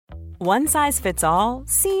One size fits all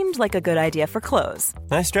seemed like a good idea for clothes.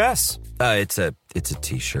 Nice dress. It's a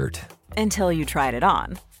t-shirt. Until you tried it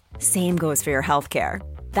on. Same goes for your healthcare.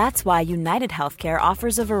 That's why United Healthcare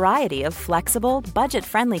offers a variety of flexible,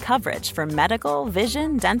 budget-friendly coverage for medical,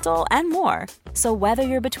 vision, dental, and more. So whether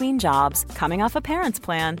you're between jobs, coming off a parent's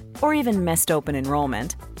plan, or even missed open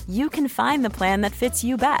enrollment, you can find the plan that fits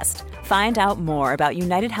you best. Find out more about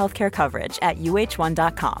United Healthcare coverage at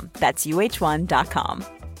uh1.com. That's uh1.com.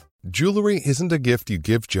 Jewelry isn't a gift you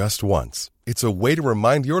give just once. It's a way to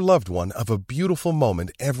remind your loved one of a beautiful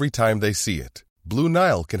moment every time they see it. Blue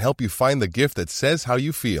Nile can help you find the gift that says how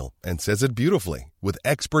you feel and says it beautifully, with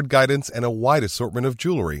expert guidance and a wide assortment of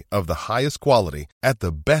jewelry of the highest quality at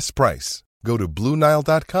the best price. Go to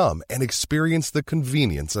BlueNile.com and experience the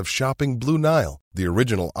convenience of shopping Blue Nile, the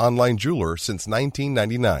original online jeweler since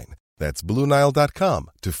 1999. That's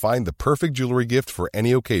BlueNile.com to find the perfect jewelry gift for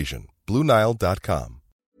any occasion. BlueNile.com.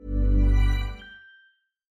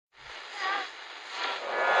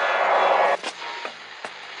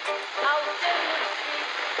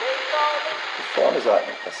 What one is that?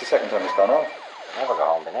 That's the second time it's gone off. They never go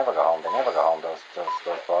home, they never go home, they never go home, those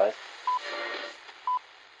boys.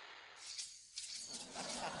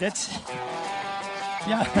 That's...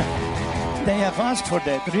 Yeah, they have asked for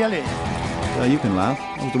that, really. Yeah, you can laugh.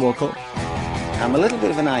 That was the World Cup. I'm a little bit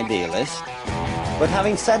of an idealist, but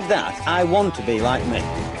having said that, I want to be like me.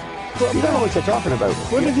 Well, you don't know what you're talking about.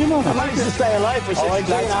 When did you know that? I managed to stay alive for 6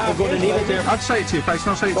 years. I'm going to leave it there. I'd say it to your face,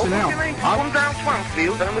 not say it to you now. I'm down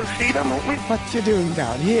Swansfield and we'll see them, won't we? What you doing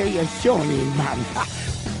down here, you shawny man?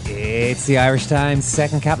 It's the Irish Times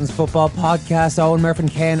Second Captain's Football Podcast. Owen, Murph and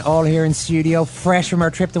Ken all here in studio, fresh from our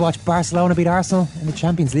trip to watch Barcelona beat Arsenal in the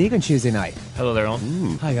Champions League on Tuesday night. Hello there,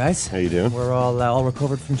 Owen. Hi guys. How you doing? We're all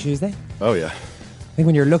recovered from Tuesday. Oh yeah. I think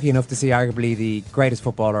when you're lucky enough to see arguably the greatest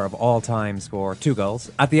footballer of all time score 2 goals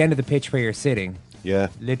at the end of the pitch where you're sitting,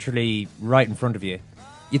 literally right in front of you,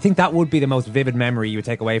 you think that would be the most vivid memory you would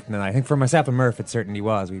take away from the night. I think for myself and Murph it certainly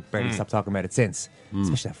was. We've barely stopped talking about it since,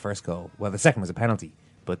 especially that first goal. Well, the second was a penalty,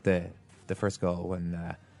 but the first goal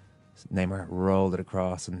when Neymar rolled it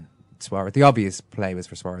across and Suarez. The obvious play was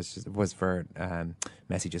for Suarez, was for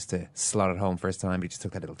Messi just to slot it home first time, but he just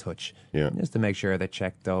took that little touch just to make sure they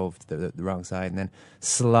checked dove to the wrong side and then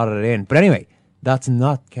slotted it in. But anyway, that's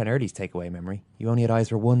not Ken Early's takeaway memory. You only had eyes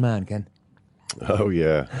for one man, Ken. Oh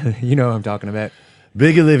yeah. You know what I'm talking about.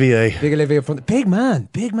 Big Olivier. Big Olivier up front. Big man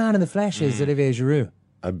in the flesh is Olivier Giroud.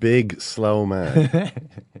 A big, slow man.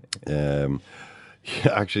 Yeah,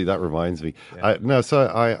 actually, that reminds me. I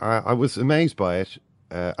was amazed by it.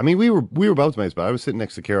 I mean, we were both amazed by it. I was sitting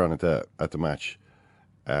next to Kieran at the match.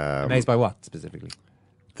 Amazed by what specifically?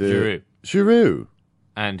 Giroud.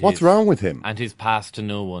 And what's wrong with him? And his pass to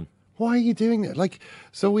no one. Why are you doing that?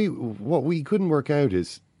 What we couldn't work out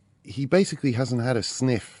is he basically hasn't had a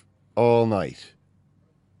sniff all night.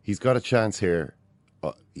 He's got a chance here.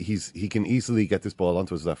 He can easily get this ball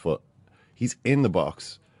onto his left foot. He's in the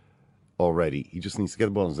box already. He just needs to get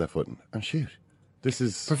the ball on his left foot and shoot.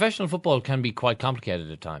 Professional football can be quite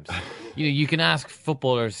complicated at times. You can ask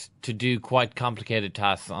footballers to do quite complicated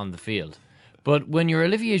tasks on the field. But when you're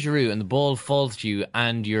Olivier Giroud and the ball falls to you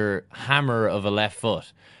and your hammer of a left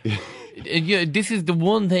foot, this is the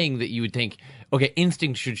one thing that you would think, okay,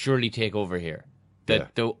 instinct should surely take over here.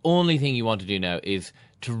 The only thing you want to do now is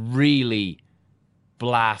to really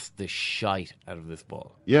blast the shite out of this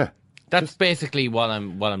ball. Yeah. That's basically what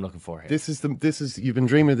I'm looking for here. This is you've been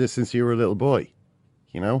dreaming of this since you were a little boy.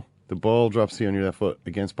 You know, the ball drops to you on your left foot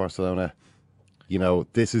against Barcelona. You know,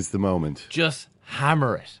 this is the moment. Just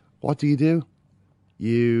hammer it. What do?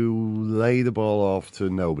 You lay the ball off to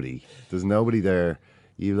nobody. There's nobody there.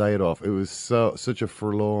 You lay it off. It was such a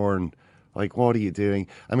forlorn. Like, what are you doing?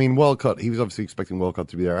 I mean, Walcott. He was obviously expecting Walcott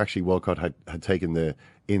to be there. Actually, Walcott had taken the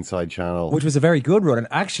inside channel, which was a very good run. And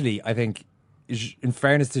actually, I think, in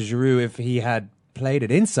fairness to Giroud, if he had played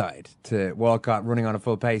it inside to Walcott running on a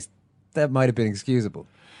full pace, that might have been excusable.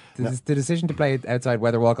 The decision to play it outside,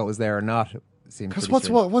 whether Walcott was there or not, seems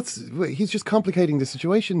because he's just complicating the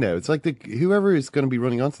situation now. It's like whoever is going to be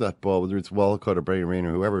running onto that ball, whether it's Walcott or Brady Rain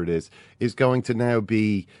or whoever it is going to now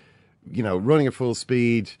be, running at full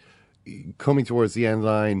speed, coming towards the end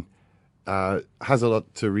line, has a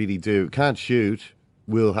lot to really do. Can't shoot.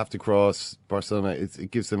 Will have to cross Barcelona.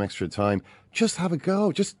 It gives them extra time. Just have a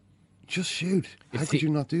go. Just shoot. How could you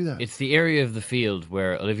not do that? It's the area of the field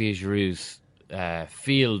where Olivier Giroud's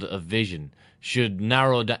field of vision should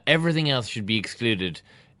narrow down. Everything else should be excluded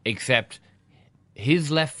except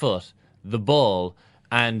his left foot, the ball,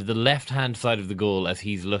 and the left-hand side of the goal as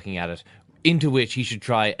he's looking at it. into which he should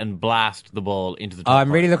try and blast the ball into the top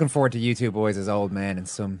I'm really corner. looking forward to you two boys as old men and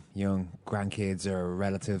some young grandkids or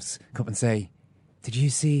relatives come and say, "Did you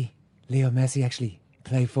see Leo Messi actually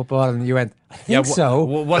play football?" And you went, "I think so."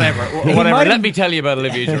 Whatever. Let me tell you about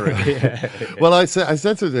Olivier Giroud. Well, I said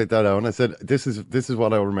something like that, Owen. I said, this is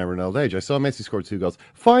what I will remember in old age. I saw Messi score 2 goals.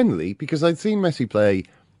 Finally, because I'd seen Messi play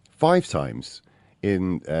 5 times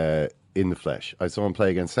in the flesh. I saw him play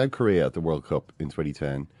against South Korea at the World Cup in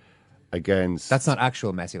 2010. That's not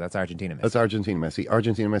actual Messi, that's Argentina Messi. That's Argentina Messi.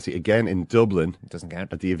 Argentina Messi again in Dublin. It doesn't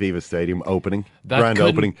count. At the Aviva Stadium grand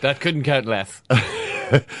opening. That couldn't count less.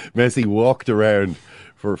 Messi walked around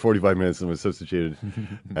for 45 minutes and was substituted.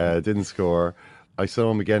 Didn't score. I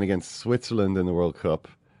saw him again against Switzerland in the World Cup.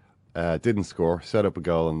 Didn't score. Set up a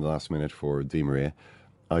goal in the last minute for Di Maria.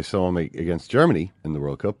 I saw him against Germany in the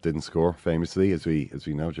World Cup. Didn't score, famously, as we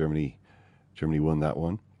know. Germany won that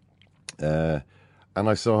one. And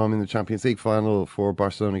I saw him in the Champions League final for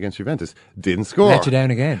Barcelona against Juventus. Didn't score. Let you down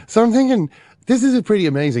again. So I'm thinking, this is a pretty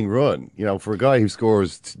amazing run, for a guy who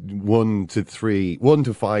scores 1 to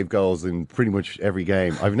 5 goals in pretty much every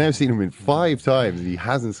game. I've now seen him in 5 times and he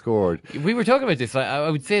hasn't scored. We were talking about this. I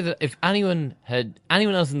would say that if anyone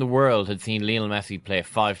else in the world had seen Lionel Messi play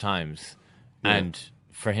 5 times, and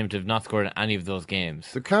for him to have not scored in any of those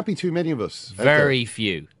games, there can't be too many of us. Very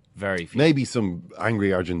few. Maybe some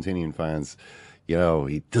angry Argentinian fans.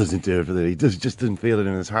 He doesn't do it for that. He just doesn't feel it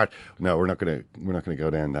in his heart. No, we're not gonna go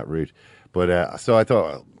down that route. But so I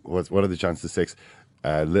thought, what are the chances? 6?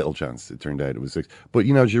 Little chance. It turned out it was 6. But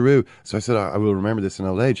Giroud. So I said, I will remember this in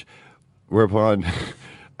old age. Whereupon,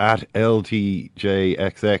 at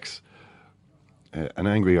LTJXX, an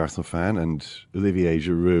angry Arsenal fan and Olivier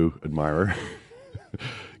Giroud admirer.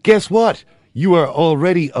 Guess what? You are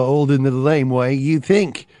already old in the lame way you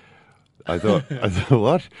think. I thought,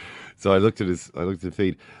 what? So I looked at the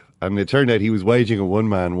feed, and it turned out he was waging a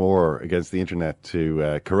one-man war against the internet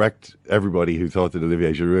to correct everybody who thought that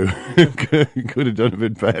Olivier Giroud could have done a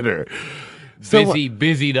bit better. So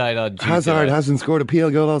busy night on Tuesday. Hazard hasn't scored a PL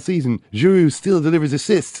goal all season. Giroud still delivers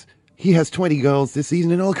assists. He has 20 goals this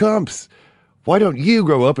season in all comps. Why don't you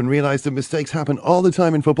grow up and realise that mistakes happen all the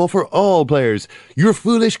time in football for all players? Your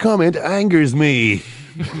foolish comment angers me.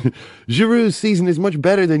 Giroud's season is much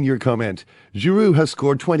better than your comment. Giroud has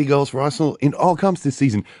scored 20 goals for Arsenal in all comps this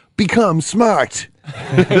season. Become smart.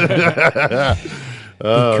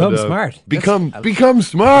 Smart. Become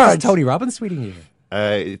smart. That's Tony Robbins tweeting you.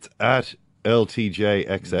 It's at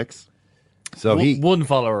LTJXX. So one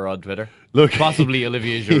follower on Twitter. Look, possibly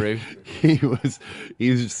Olivier Giroud.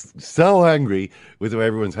 He was so angry with how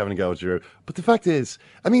everyone's having a go at Giroud. But the fact is,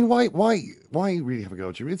 I mean, why really have a go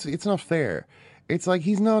at Giroud? It's not fair. It's like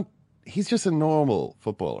he's just a normal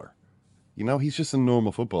footballer. He's just a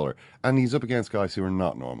normal footballer, and he's up against guys who are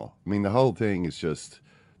not normal. I mean, the whole thing is just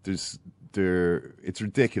it's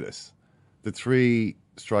ridiculous. The 3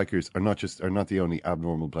 strikers are not the only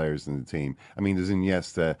abnormal players in the team. I mean, there's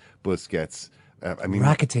Iniesta, Busquets.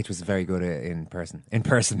 Rakitic was very good in person. And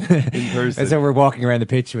so we're walking around the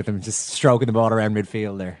pitch with him, just stroking the ball around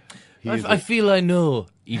midfield there. I feel I know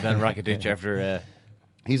Ivan Rakitic after...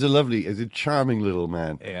 He's a charming little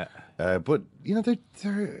man. Yeah. But, you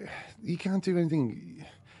can't do anything.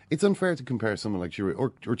 It's unfair to compare someone like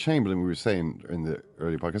Giroud or Chamberlain. We were saying in the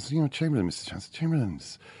earlier podcast, Chamberlain missed a chance. Chamberlain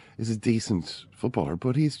is a decent footballer,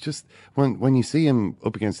 but he's just... When you see him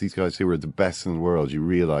up against these guys who are the best in the world, you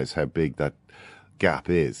realise how big that gap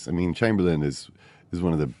is. I mean, Chamberlain is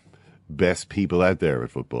one of the best people out there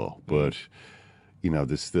at football, but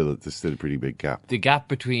there's still a pretty big gap. The gap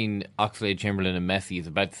between Oxlade-Chamberlain and Messi is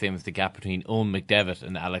about the same as the gap between Owen McDevitt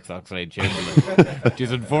and Alex Oxlade-Chamberlain, which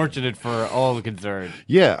is unfortunate for all concerned.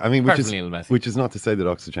 Yeah, I mean, which is not to say that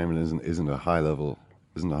Oxlade-Chamberlain isn't a high level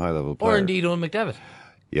player, or indeed Owen McDevitt.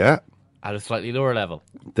 Yeah. At a slightly lower level.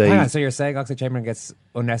 Hang on, so you're saying Oxlade-Chamberlain gets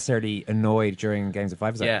unnecessarily annoyed during games of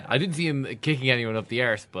 5-a-side? Yeah, I didn't see him kicking anyone up the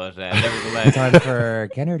arse, but nevertheless. Time for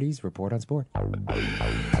Ken Early's Report on Sport.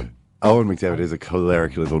 Owen McDevitt is a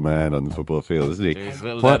choleric little man on the football field, isn't he? There's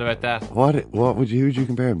little doubt about that. Who would you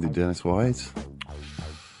compare him to? Dennis Wise?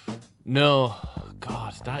 No.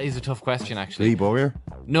 God, that is a tough question, actually. Lee Bowyer?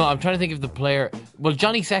 No, I'm trying to think of the player. Well,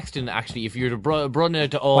 Johnny Sexton, actually, if you were to broaden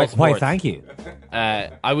it to all sports. Why, thank you.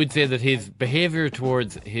 I would say that his behaviour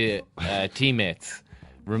towards his teammates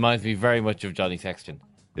reminds me very much of Johnny Sexton.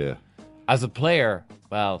 Yeah. As a player,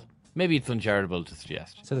 well, maybe it's uncharitable to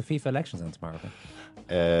suggest. So the FIFA election's on tomorrow,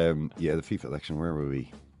 yeah, the FIFA election, where were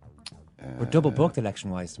we? We're double booked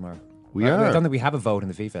election-wise tomorrow. We are. I don't think we have a vote in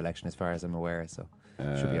the FIFA election as far as I'm aware, so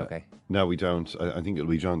should be okay. No, we don't. I think it'll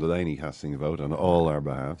be John Delaney casting a vote on all our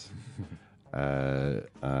behalves. And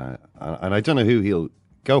I don't know who he'll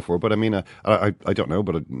go for, but I mean, I don't know,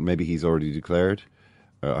 but maybe he's already declared.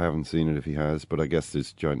 I haven't seen it if he has, but I guess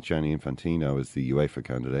there's Gianni Infantino as the UEFA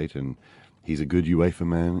candidate, and he's a good UEFA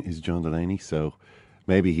man, is John Delaney, so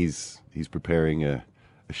maybe he's preparing a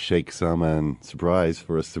Sheikh Salman surprise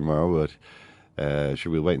for us tomorrow, but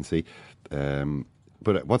sure, we'll wait and see.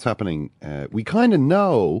 But what's happening, we kind of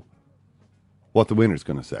know what the winner's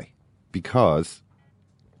going to say, because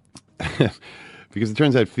it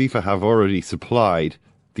turns out FIFA have already supplied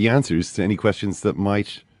the answers to any questions that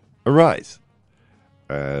might arise.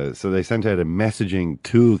 So they sent out a messaging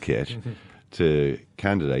toolkit to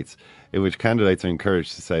candidates, in which candidates are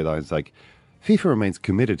encouraged to say lines like, FIFA remains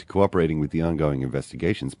committed to cooperating with the ongoing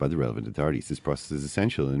investigations by the relevant authorities. This process is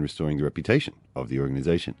essential in restoring the reputation of the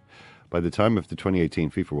organisation. By the time of the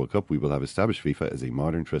 2018 FIFA World Cup, we will have established FIFA as a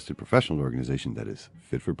modern, trusted, professional organisation that is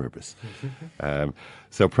fit for purpose.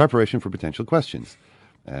 So preparation for potential questions.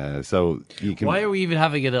 So you can. Why are we even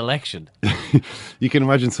having an election? You can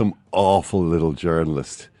imagine some awful little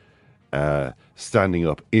journalist standing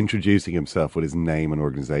up, introducing himself with his name and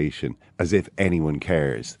organisation, as if anyone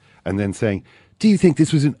cares, and then saying, "Do you think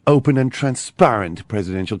this was an open and transparent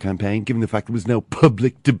presidential campaign, given the fact there was no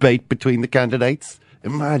public debate between the candidates?"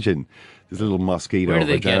 Imagine this little mosquito of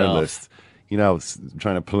a journalist,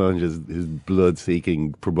 trying to plunge his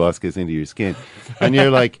blood-seeking proboscis into your skin, and you're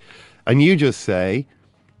like, and you just say,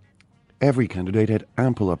 every candidate had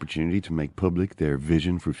ample opportunity to make public their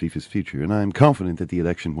vision for FIFA's future, and I am confident that the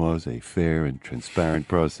election was a fair and transparent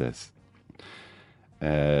process.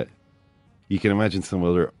 You can imagine some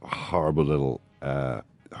other horrible little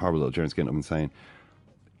journalist getting up and saying,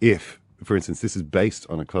 if, for instance, this is based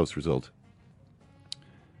on a close result,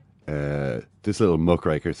 this little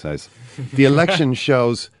muckraker says, the election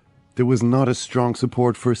shows there was not a strong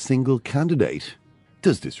support for a single candidate.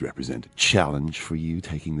 Does this represent a challenge for you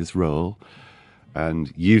taking this role?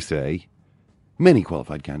 And you say, many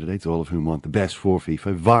qualified candidates, all of whom want the best for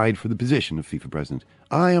FIFA, vied for the position of FIFA president.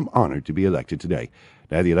 I am honoured to be elected today.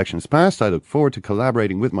 Now the election has passed, I look forward to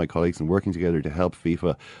collaborating with my colleagues and working together to help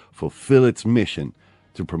FIFA fulfill its mission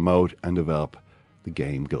to promote and develop the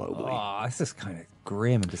game globally. Oh, this is kind of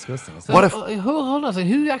grim and disgusting. So, hold on a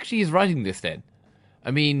second. Who actually is writing this then?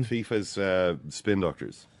 I mean, FIFA's spin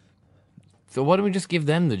doctors. So why don't we just give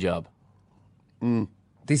them the job?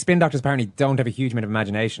 These spin doctors apparently don't have a huge amount of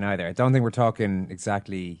imagination either. I don't think we're talking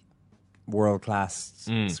exactly world-class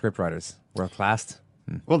script writers. World-class?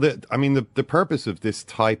 Well, the purpose of this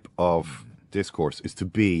type of discourse is to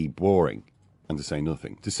be boring and to say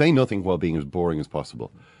nothing. To say nothing while being as boring as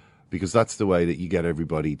possible. Because that's the way that you get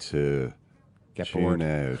everybody to get tune bored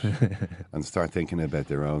out and start thinking about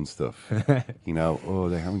their own stuff. They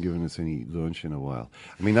haven't given us any lunch in a while.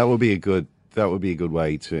 I mean, that would be a good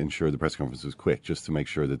way to ensure the press conference was quick, just to make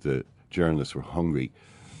sure that the journalists were hungry.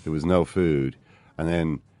 There was no food, and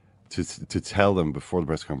then to tell them before the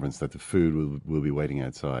press conference that the food will be waiting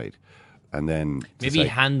outside. And then maybe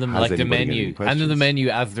hand them like the menu. Hand them the menu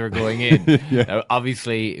as they're going in. Yeah. Now,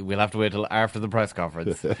 obviously, we'll have to wait till after the press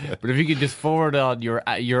conference. But if you could just forward on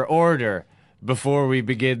your order before we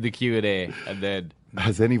begin the Q&A, and then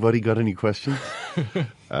has anybody got any questions?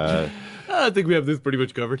 I think we have this pretty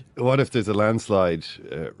much covered. What if there's a landslide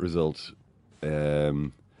result?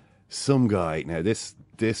 Some guy now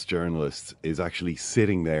this journalist is actually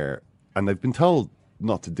sitting there, and they've been told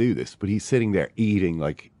not to do this, but he's sitting there eating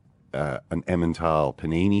like an Emmental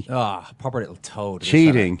panini. Proper little toad.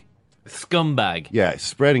 Cheating. Scumbag. Yeah,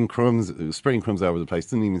 spreading crumbs over the place.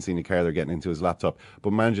 Didn't even see the car they're getting into his laptop,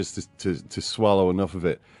 but manages to swallow enough of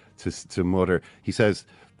it to mutter. He says,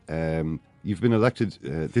 you've been elected.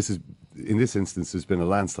 In this instance, there's been a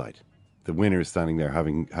landslide. The winner is standing there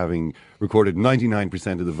having recorded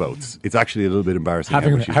 99% of the votes. It's actually a little bit embarrassing.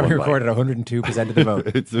 Having recorded 102% of the vote.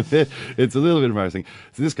 It's a little bit embarrassing.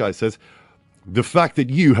 So this guy says, the fact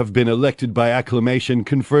that you have been elected by acclamation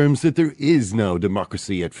confirms that there is no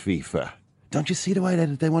democracy at FIFA. Don't you see the way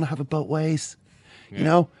that they want to have it both ways?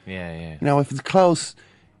 Yeah. Yeah. If it's close,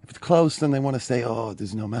 then they want to say, "Oh,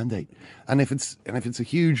 there's no mandate." And if it's a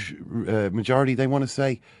huge majority, they want to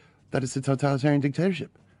say that it's a totalitarian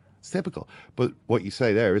dictatorship. It's typical. But what you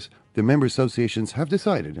say there is the member associations have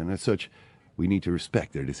decided, and as such, we need to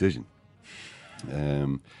respect their decision.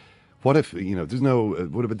 What if, there's no,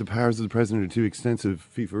 what about the powers of the president are too extensive?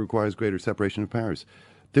 FIFA requires greater separation of powers.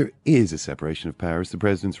 There is a separation of powers. The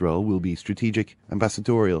president's role will be strategic,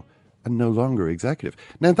 ambassadorial, and no longer executive.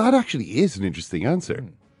 Now, that actually is an interesting answer.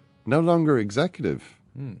 No longer executive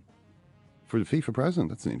for the FIFA president.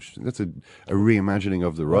 That's an interesting, that's a reimagining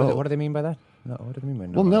of the role. What do they mean by that? No, what do they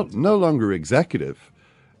mean by no longer executive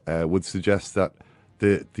would suggest that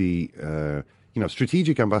the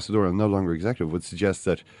strategic ambassador and no longer executive would suggest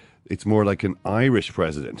that it's more like an Irish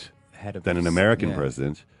president than an American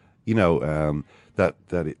president.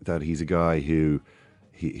 That he's a guy who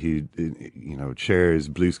chairs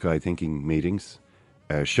blue sky thinking meetings,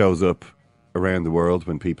 shows up around the world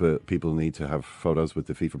when people need to have photos with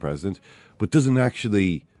the FIFA president, but doesn't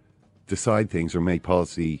actually decide things or make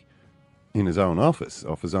policy in his own office,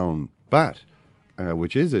 off his own bat,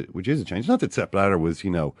 which is a change. Not that Sepp Blatter was,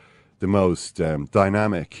 the most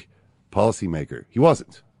dynamic policymaker. He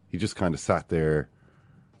wasn't. He just kind of sat there,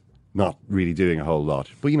 not really doing a whole lot.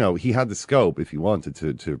 But he had the scope if he wanted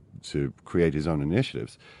to create his own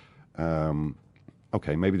initiatives.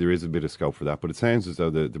 Okay, maybe there is a bit of scope for that, but it sounds as though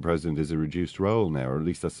the president is a reduced role now, or at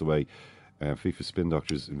least that's the way FIFA spin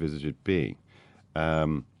doctors envisage it being.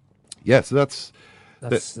 So that's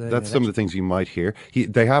some of the things you might hear.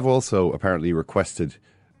 They have also apparently requested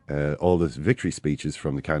all the victory speeches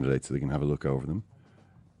from the candidates so they can have a look over them.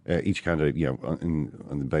 Each candidate,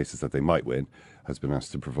 on the basis that they might win, has been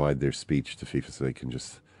asked to provide their speech to FIFA so they can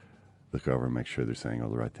just look over and make sure they're saying all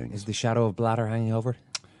the right things. Is the shadow of Blatter hanging over it?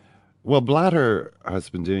 Well, Blatter has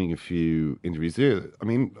been doing a few interviews. I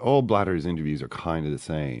mean, all Blatter's interviews are kind of the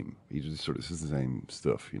same. He just sort of says the same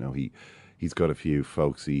stuff. He's got a few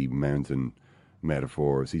folksy mountain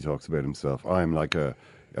metaphors. He talks about himself. I'm like a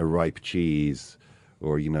ripe cheese,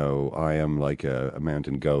 or I am like a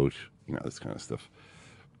mountain goat. This kind of stuff.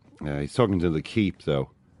 He's talking to the Keep, though.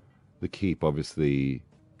 The Keep, obviously,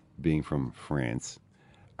 being from France,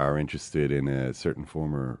 are interested in a certain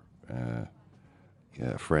former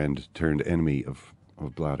friend turned enemy of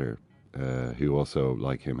Blatter, who also,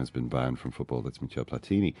 like him, has been banned from football. That's Michel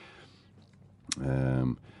Platini.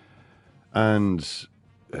 And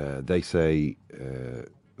they say,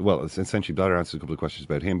 essentially Blatter answers a couple of questions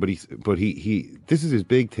about him, but he this is his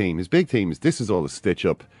big theme. His big theme is this is all a stitch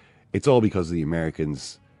up. It's all because of the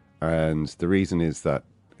Americans, and the reason is that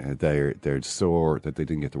they're sore that they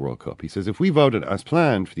didn't get the World Cup. He says, if we voted as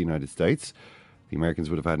planned for the United States, the Americans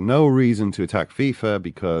would have had no reason to attack FIFA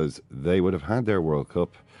because they would have had their World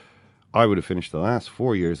Cup. I would have finished the last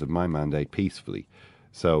 4 years of my mandate peacefully.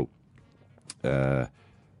 So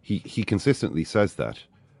he consistently says that.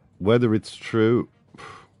 Whether it's true,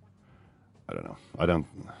 I don't know.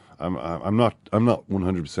 I'm not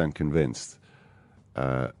 100% convinced.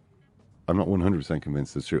 I'm not 100%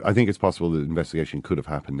 convinced it's true. I think it's possible the investigation could have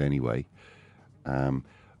happened anyway.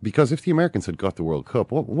 Because if the Americans had got the World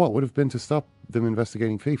Cup, what would have been to stop them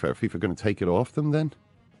investigating FIFA? Are FIFA going to take it off them then?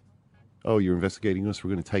 Oh, you're investigating us.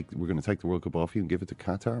 We're going to take the World Cup off you and give it to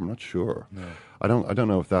Qatar. I'm not sure. No. I don't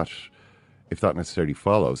know if that necessarily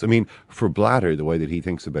follows. I mean, for Blatter, the way that he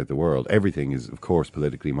thinks about the world, everything is, of course,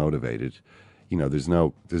 politically motivated. There's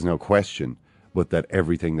no question, but that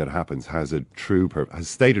everything that happens has a has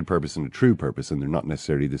stated purpose and a true purpose, and they're not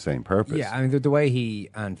necessarily the same purpose. Yeah, I mean, the way he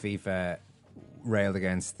and FIFA railed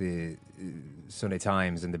against the Sunday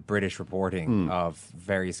Times and the British reporting of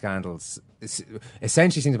various scandals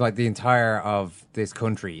essentially seems like the entire of this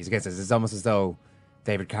country is against us. It's almost as though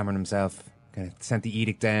David Cameron himself kind of sent the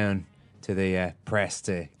edict down to the press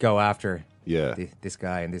to go after this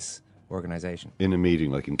guy and this organisation. In a meeting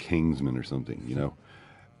like in Kingsman or something,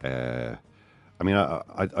 I mean,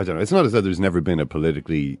 I don't know. It's not as though there's never been a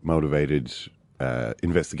politically motivated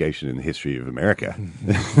investigation in the history of America.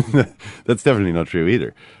 That's definitely not true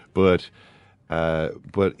either. But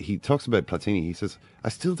he talks about Platini. He says, I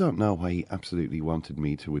still don't know why he absolutely wanted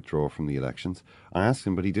me to withdraw from the elections. I asked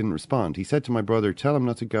him, but he didn't respond. He said to my brother, tell him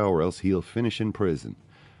not to go or else he'll finish in prison.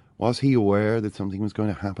 Was he aware that something was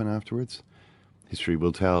going to happen afterwards? History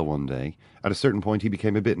will tell one day. At a certain point, he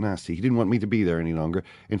became a bit nasty. He didn't want me to be there any longer.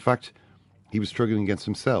 In fact, he was struggling against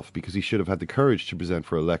himself because he should have had the courage to present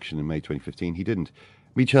for election in May 2015. He didn't.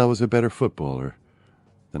 Michel was a better footballer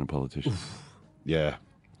than a politician. Oof. Yeah.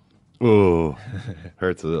 Oh,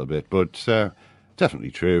 hurts a little bit, but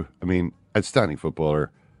definitely true. I mean, outstanding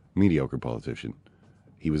footballer, mediocre politician.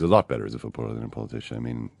 He was a lot better as a footballer than a politician. I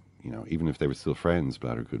mean, even if they were still friends,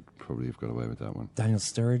 Blatter could probably have got away with that one. Daniel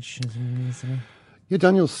Sturridge, Yeah,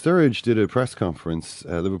 Daniel Sturridge did a press conference.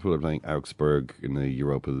 Liverpool are playing Augsburg in the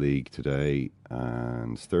Europa League today,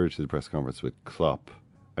 and Sturridge did a press conference with Klopp.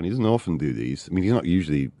 And he doesn't often do these. I mean, he's not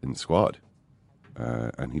usually in the squad,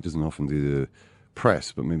 and he doesn't often do the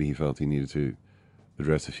press, but maybe he felt he needed to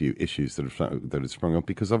address a few issues that had sprung up,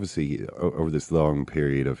 because obviously over this long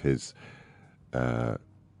period of his, I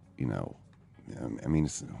mean,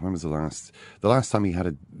 when was the last time he had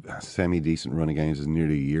a semi-decent run of games was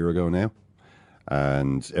nearly a year ago now.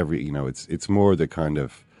 And it's more the kind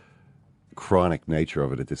of chronic nature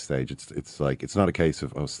of it at this stage. It's like it's not a case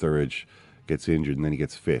of Sturridge gets injured and then he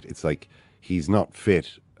gets fit. It's like he's not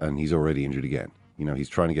fit and he's already injured again. He's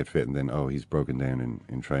trying to get fit and then he's broken down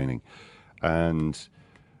in training. And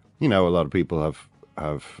a lot of people have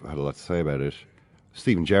had a lot to say about it.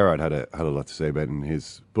 Stephen Gerrard had a lot to say about it in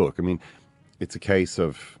his book. I mean, it's a case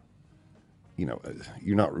of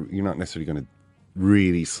you're not necessarily going to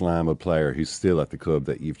really slam a player who's still at the club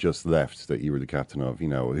that you've just left, that you were the captain of,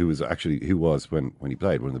 who was when he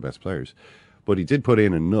played, one of the best players. But he did put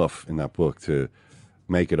in enough in that book to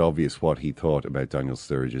make it obvious what he thought about Daniel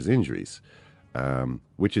Sturridge's injuries,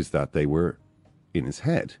 which is that they were in his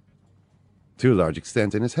head, to a large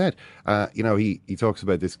extent in his head. He talks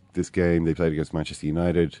about this game they played against Manchester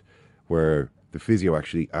United, where the physio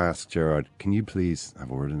actually asked Gerrard, "Can you please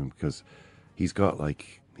have a word with him, because he's got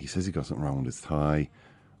he says he got something wrong with his thigh.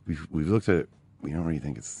 We've looked at it. We don't really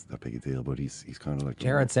think it's that big a deal, but he's kind of like..."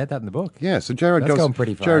 Gerrard said that in the book. Yeah, so Gerrard going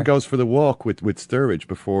pretty far. Gerrard goes for the walk with Sturridge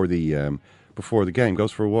before the game.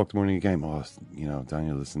 Goes for a walk the morning of the game. "Oh,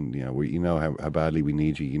 Daniel, listen, how badly we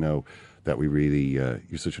need you. That we really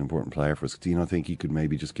you're such an important player for us. Do you not think you could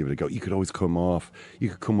maybe just give it a go? You could always come off. You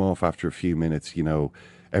could come off after a few minutes.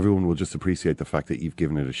 Everyone will just appreciate the fact that you've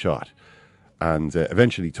given it a shot." And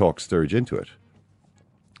eventually talked Sturridge into it.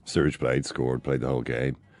 Sturridge played the whole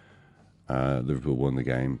game. Liverpool won the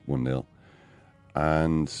game 1-0.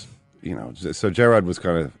 And, so Gerrard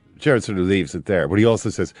sort of leaves it there. But he also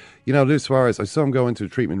says, Luis Suarez, I saw him go into a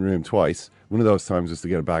treatment room twice. One of those times was to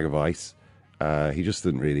get a bag of ice. He just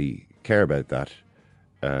didn't really care about that.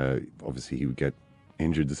 Obviously, he would get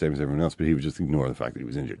injured the same as everyone else, but he would just ignore the fact that he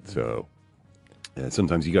was injured. So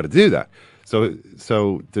sometimes you got to do that.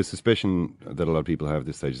 So the suspicion that a lot of people have at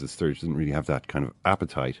this stage is that Sturridge didn't really have that kind of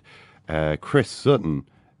appetite. Chris Sutton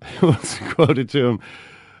was quoted to him,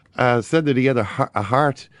 said that he had a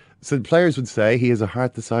heart. Said players would say he has a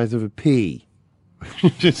heart the size of a pea,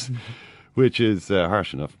 which is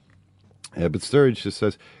harsh enough. But Sturridge just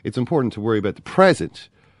says it's important to worry about the present.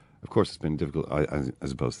 Of course, it's been difficult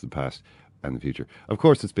as opposed to the past and the future. Of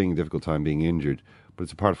course, it's been a difficult time being injured, but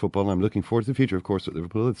it's a part of football, and I'm looking forward to the future. Of course, at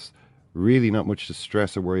Liverpool, it's really not much to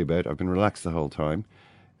stress or worry about. I've been relaxed the whole time.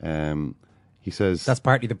 He says that's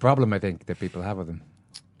partly the problem, I think, that people have with him.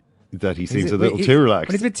 That he seems a little too relaxed.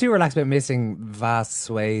 But he's a bit too relaxed about missing vast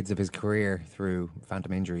swathes of his career through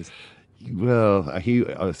phantom injuries. Well,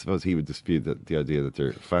 I suppose he would dispute the idea that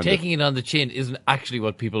they're taking it on the chin isn't actually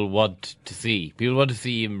what people want to see. People want to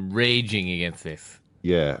see him raging against this.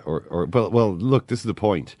 Yeah, well, look, this is the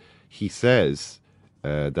point. He says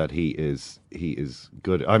that he is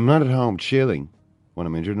good. I'm not at home chilling when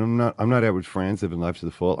I'm injured. I'm not out with friends living life to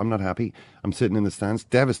the full. I'm not happy. I'm sitting in the stands,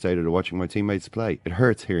 devastated at watching my teammates play. It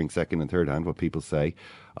hurts hearing second and third hand what people say.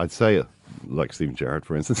 I'd say, like Stephen Gerrard,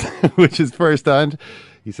 for instance, which is first hand.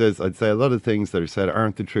 He says, I'd say a lot of things that are said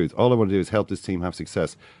aren't the truth. All I want to do is help this team have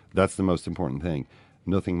success. That's the most important thing.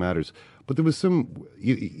 Nothing matters. But there was some,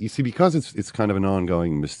 you see, because it's kind of an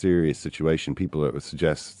ongoing mysterious situation, people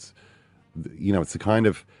suggest, it's a kind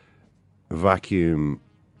of vacuum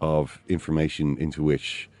of information into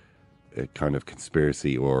which a kind of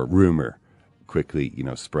conspiracy or rumor quickly,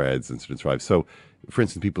 spreads and sort of thrives. So, for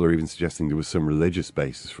instance, people are even suggesting there was some religious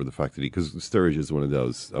basis for the fact that because Sturridge is one of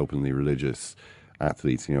those openly religious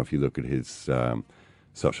athletes. If you look at his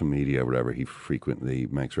social media or whatever, he frequently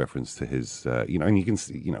makes reference to his, and you can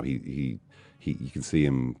see, you can see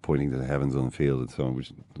him pointing to the heavens on the field and so on,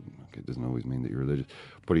 which doesn't always mean that you're religious.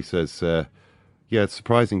 But he says, yeah, it's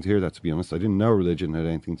surprising to hear that, to be honest. I didn't know religion had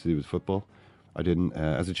anything to do with football. I didn't.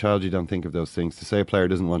 As a child, you don't think of those things. To say a player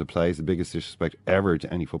doesn't want to play is the biggest disrespect ever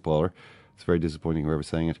to any footballer. It's very disappointing, whoever's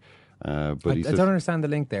saying it. But I don't understand the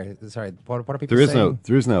link there. Sorry, what are people saying?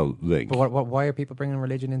 There is no link. But why are people bringing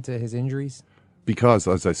religion into his injuries? Because,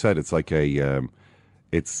 as I said, it's like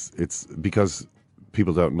it's because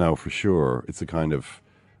people don't know for sure. It's a kind of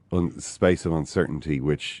space of uncertainty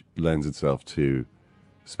which lends itself to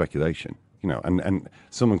speculation. And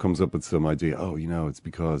someone comes up with some idea, it's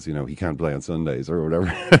because, he can't play on Sundays or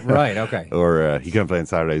whatever. Right, okay. Or he can't play on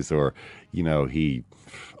Saturdays, or, I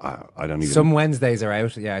don't even... Some Wednesdays are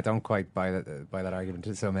out. Yeah, I don't quite buy that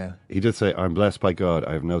argument somehow. He did say, I'm blessed by God.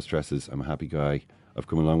 I have no stresses. I'm a happy guy. I've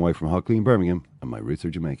come a long way from Hockley in Birmingham, and my roots are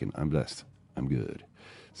Jamaican. I'm blessed. I'm good.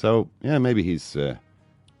 So, yeah, maybe he's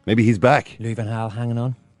back. Louis van Gaal hanging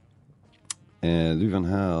on. Louis van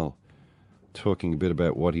Gaal talking a bit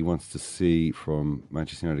about what he wants to see from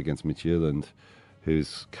Manchester United against Midtjylland,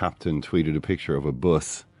 whose captain tweeted a picture of a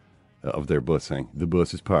bus, of their bus, saying, the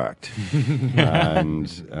bus is parked. And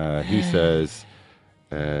he says,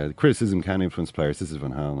 criticism can influence players. This is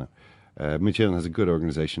Van Gaal now. Midtjylland has a good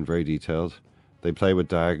organisation, very detailed. They play with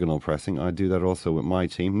diagonal pressing. I do that also with my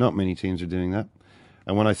team. Not many teams are doing that.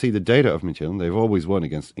 And when I see the data of Midtjylland, they've always won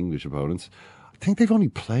against English opponents. I think they've only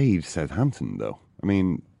played Southampton, though. I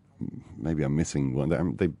mean, maybe I'm missing one.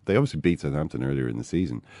 They obviously beat Southampton earlier in the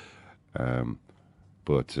season.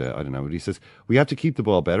 But I don't know what he says. We have to keep the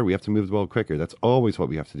ball better. We have to move the ball quicker. That's always what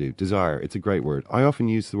we have to do. Desire. It's a great word. I often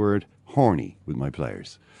use the word horny with my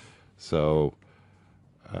players. So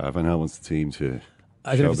Van Gaal wants the team to.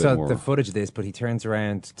 I don't know if you saw the footage of this, but he turns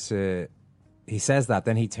around to. He says that,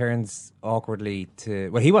 then he turns awkwardly to.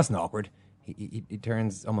 Well, he wasn't awkward. He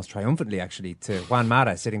turns almost triumphantly, actually, to Juan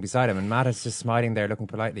Mata sitting beside him, and Mata's just smiling there, looking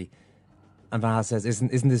politely. And Van Gaal says,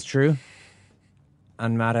 "Isn't this true?"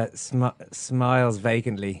 And Mata smiles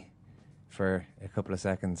vacantly for a couple of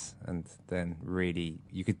seconds, and then really,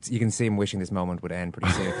 you can see him wishing this moment would end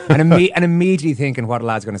pretty soon, and immediately thinking, "What a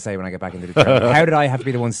lad's going to say when I get back into the training? How did I have to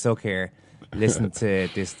be the one stuck here, listen to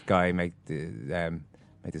this guy make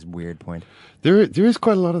this weird point?" There is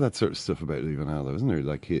quite a lot of that sort of stuff about Lee Van Gaal, though, isn't there?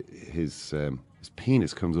 Like his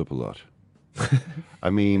penis comes up a lot. I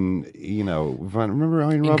mean, remember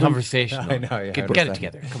Ian Robin? Conversation. I know, yeah. Get it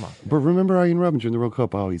together. Come on. But remember Ian Robin during the World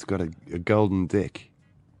Cup? Oh, he's got a golden dick.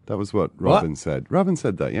 That was what Robin said. Robin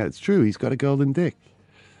said that. Yeah, it's true. He's got a golden dick.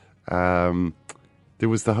 There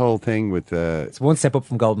was the whole thing with... it's one step up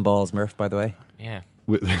from Golden Balls, Murph, by the way. Yeah.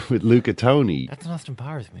 With Luca Toni. That's an Austin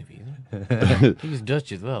Powers movie, isn't it? He was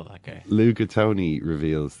Dutch as well, that guy. Luca Toni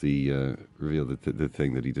revealed the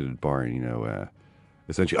thing that he did at Bayern,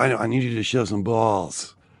 essentially, I need you to show some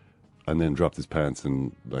balls. And then dropped his pants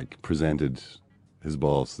and, presented his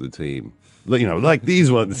balls to the team. Like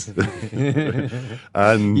these ones.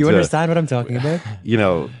 And you understand what I'm talking about?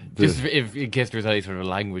 Just in case there's any sort of a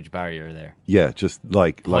language barrier there. Yeah, just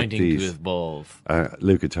like pointing these. to his balls.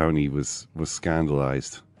 Luca Toni was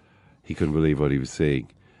scandalised. He couldn't believe what he was seeing.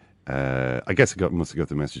 I guess must have got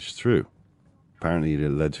the message through. Apparently, it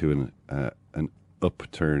led to an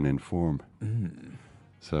upturn in form. Mm.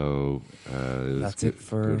 So that's it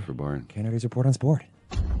for good for Bayern. Kennedy's report on sport.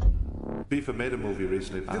 FIFA made a movie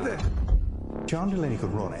recently. Did they? John Delaney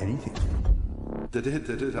could run anything. They did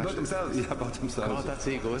actually. About themselves? Yeah, about themselves. God, that's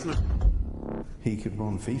ego, isn't it? He could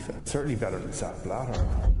run FIFA. Certainly better than Sepp Blatter.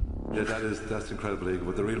 Yeah, that's incredible ego,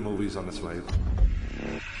 but the real movie's on its way.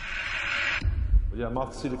 Yeah, I'm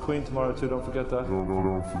off to see the Queen tomorrow too, don't forget that. No,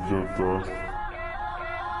 don't forget that.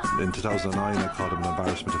 In 2009, I called him an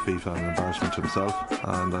embarrassment to FIFA and an embarrassment to himself,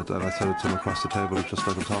 and I said it to him across the table, just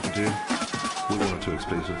like I'm talking to you. We one or two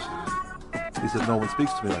expletives. He said, "No one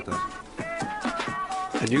speaks to me like that."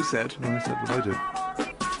 And you said? No, I said what I do.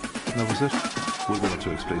 And that was it. We one or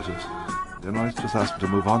two expletives. Then I just asked him to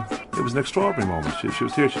move on. It was an extraordinary moment. If she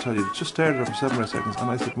was here, she'd tell you, just stared at her for 7 or 8 seconds,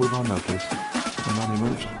 and I said, "Move on now, please." And then he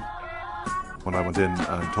moved. When I went in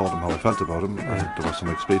and told him how I felt about him, there were some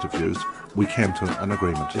expletives used. We came to an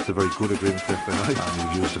agreement. It's a very good agreement for FAI, and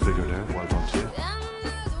you've used the figure there. Well done to you.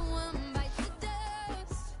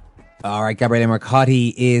 All right, Gabriele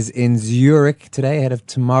Marcotti is in Zurich today ahead of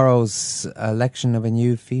tomorrow's election of a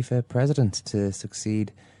new FIFA president to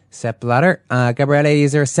succeed Sepp Blatter. Gabriele,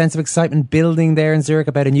 is there a sense of excitement building there in Zurich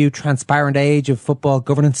about a new transparent age of football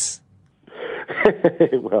governance?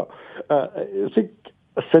 Well, I think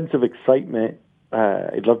a sense of excitement,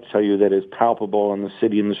 I'd love to tell you that is palpable in the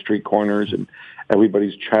city and the street corners, and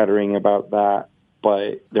everybody's chattering about that,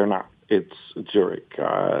 but they're not. It's Zurich.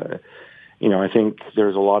 I think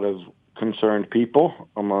there's a lot of concerned people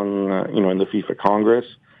among, in the FIFA Congress,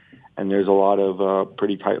 and there's a lot of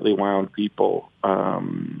pretty tightly wound people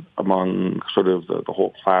among sort of the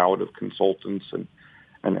whole cloud of consultants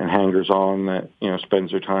and hangers-on that,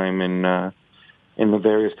 spends their time in the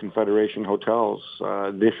various confederation hotels.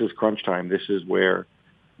 This is crunch time. This is where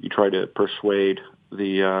you try to persuade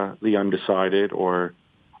the undecided or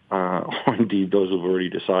indeed those who've already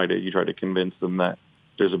decided. You try to convince them that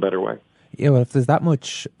there's a better way. Yeah, well, if there's that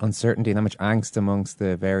much uncertainty and that much angst amongst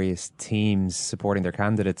the various teams supporting their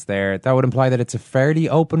candidates there, that would imply that it's a fairly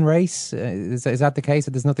open race. Is that the case?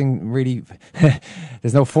 That there's nothing really,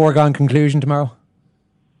 there's no foregone conclusion tomorrow?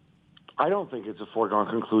 I don't think it's a foregone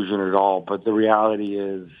conclusion at all, but the reality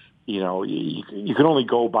is, you can only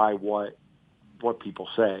go by what people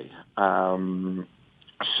say.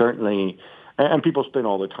 Certainly, and people spin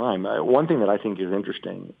all the time. One thing that I think is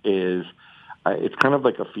interesting is it's kind of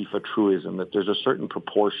like a FIFA truism that there's a certain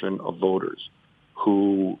proportion of voters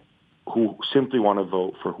who simply want to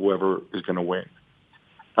vote for whoever is going to win.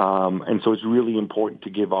 And so it's really important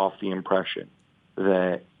to give off the impression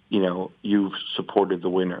that, you've supported the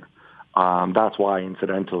winner. That's why,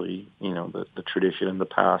 incidentally, the tradition in the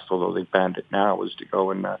past, although they've banned it now, is to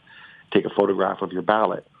go and take a photograph of your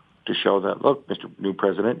ballot to show that, look, Mr. New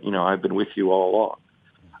President, I've been with you all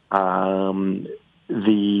along.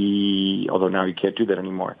 Although now you can't do that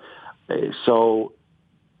anymore. So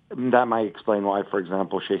that might explain why, for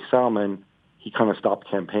example, Sheikh Salman, he kind of stopped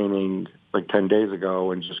campaigning like 10 days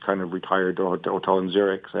ago and just kind of retired to a hotel in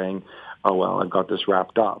Zurich saying, oh, well, I've got this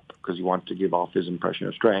wrapped up, because he wanted to give off his impression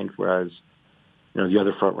of strength, whereas the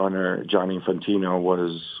other front runner, Gianni Infantino,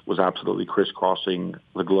 was absolutely crisscrossing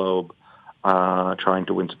the globe trying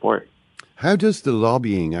to win support. How does the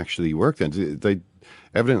lobbying actually work then? They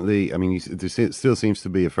evidently, I mean, there still seems to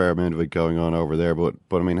be a fair amount of it going on over there, but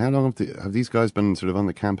I mean, how long have these guys been sort of on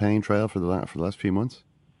the campaign trail for the last few months?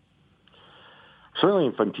 Certainly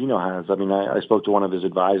Infantino has. I mean, I spoke to one of his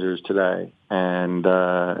advisors today, and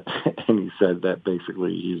and he said that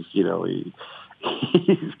basically he's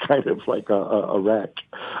kind of like a wreck,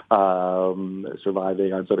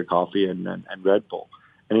 surviving on sort of coffee and Red Bull.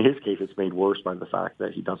 And in his case, it's made worse by the fact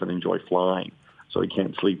that he doesn't enjoy flying, so he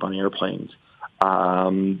can't sleep on airplanes.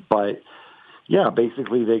 But yeah,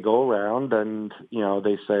 basically they go around and,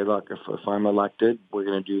 they say, look, if I'm elected, we're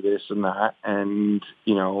going to do this and that. And,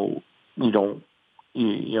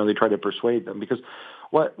 they try to persuade them, because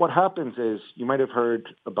what happens is, you might have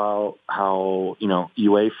heard about how,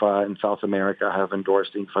 UEFA and South America have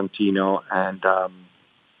endorsed Infantino, and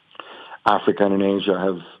Africa and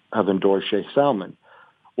Asia have endorsed Sheikh Salman.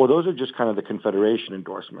 Well, those are just kind of the Confederation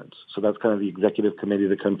endorsements. So that's kind of the executive committee of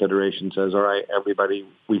the Confederation says, all right, everybody,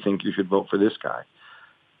 we think you should vote for this guy.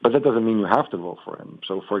 But that doesn't mean you have to vote for him.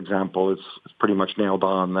 So, for example, it's pretty much nailed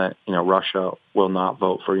on that, Russia will not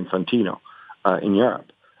vote for Infantino in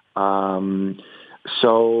Europe.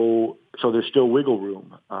 So there's still wiggle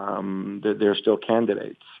room. There's still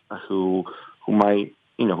candidates who might,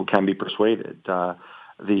 who can be persuaded.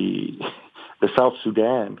 The South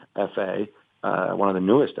Sudan FA, one of the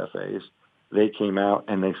newest FAs, they came out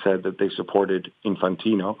and they said that they supported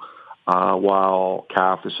Infantino, while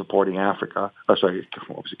CAF is supporting Africa. Obviously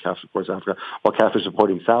CAF supports Africa. While CAF is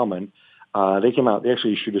supporting Salman, they came out, they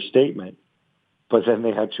actually issued a statement, but then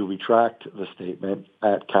they had to retract the statement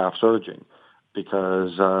at CAF's urging,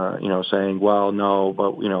 because, saying, well, no,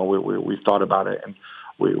 but, we've thought about it, and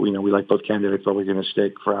we like both candidates, but we're going to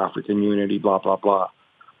stick for African unity, blah, blah, blah.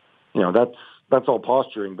 That's all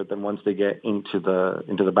posturing, but then once they get into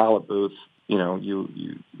the ballot booth,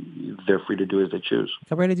 they're free to do as they choose.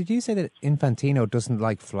 Cabrera, did you say that Infantino doesn't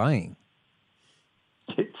like flying?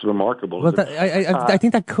 It's remarkable. Well, I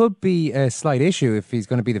think that could be a slight issue if he's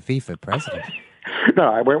going to be the FIFA president.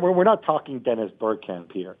 No, we're not talking Dennis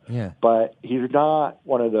Bergkamp here. Yeah. But he's not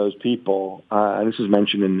one of those people, and this is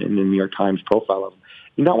mentioned in the New York Times profile of him.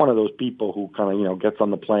 He's not one of those people who kind of, gets on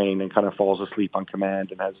the plane and kind of falls asleep on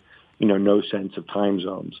command and has, no sense of time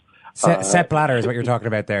zones. Sepp Blatter is what you're talking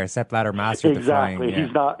about there. Sepp Blatter mastered the flying.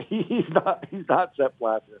 Exactly. Yeah. He's not Sepp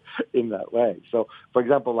Blatter in that way. So, for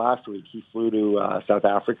example, last week he flew to South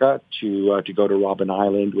Africa to go to Robben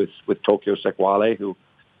Island with Tokyo Sekwale, who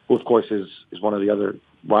of course is one of the other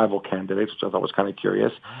rival candidates, which I thought was kind of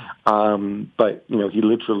curious. But he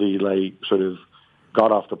literally sort of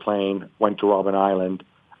got off the plane, went to Robben Island,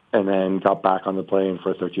 and then got back on the plane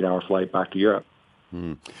for a 13-hour flight back to Europe.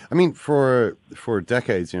 I mean, for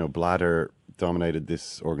decades, Blatter dominated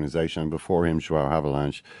this organization. Before him, Joao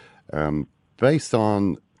Havelange, based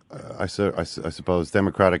on, I suppose,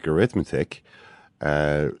 democratic arithmetic,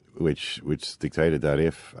 which dictated that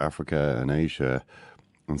if Africa and Asia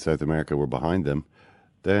and South America were behind them,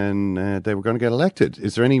 then they were going to get elected.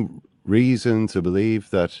 Is there any reason to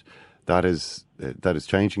believe that is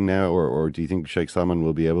changing now, or do you think Sheikh Salman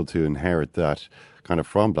will be able to inherit that kind of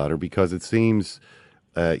from Blatter? Because it seems,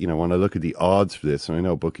 when I look at the odds for this, and I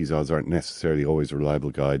know bookies' odds aren't necessarily always a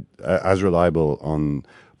reliable guide, as reliable on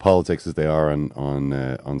politics as they are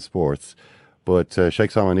on sports, but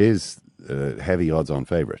Sheikh Salman is heavy odds-on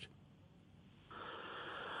favourite.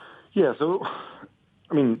 Yeah, so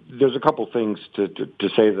I mean, there's a couple things to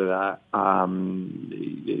say to that.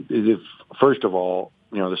 First of all,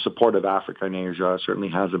 the support of Africa and Asia certainly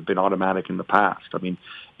hasn't been automatic in the past. I mean,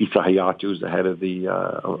 Issa Hayatou is the head of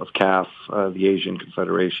of CAF, the Asian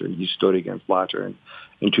Confederation. He stood against Blatter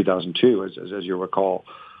in 2002, as you recall.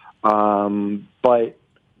 But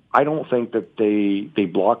I don't think that they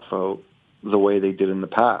block vote the way they did in the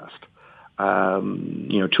past.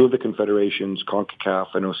 Two of the confederations, CONCACAF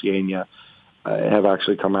and Oceania, have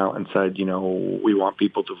actually come out and said, we want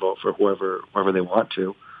people to vote for whoever they want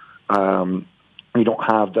to. We don't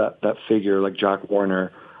have that figure like Jack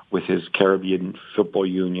Warner with his Caribbean Football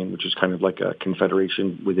Union, which is kind of like a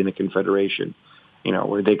confederation within a confederation,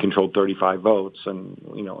 where they controlled 35 votes. And,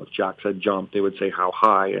 if Jack said jump, they would say how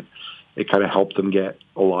high. it kind of helped them get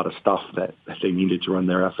a lot of stuff that they needed to run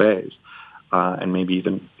their FAs, and maybe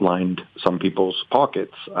even lined some people's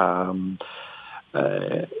pockets.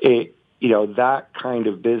 That kind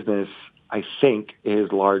of business, I think,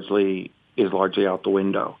 is largely out the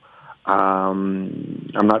window. I'm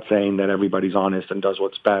not saying that everybody's honest and does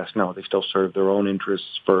what's best. No, they still serve their own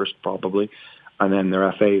interests first, probably, and then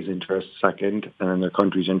their FA's interests second, and then their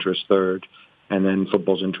country's interests third, and then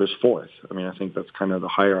football's interests fourth. I mean, I think that's kind of the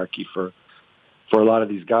hierarchy for a lot of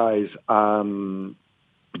these guys. But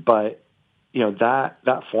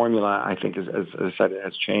that formula, I think, as I said, it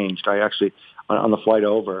has changed. I actually, on the flight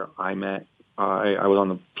over, I was on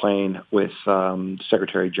the plane with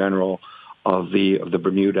Secretary General of the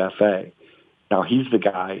Bermuda FA. Now, he's the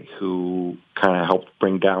guy who kind of helped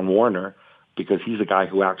bring down Warner, because he's the guy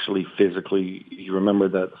who actually physically, you remember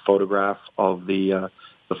the photograph of the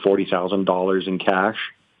 $40,000 in cash?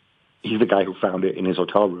 He's the guy who found it in his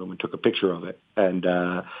hotel room and took a picture of it, and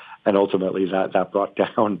ultimately that brought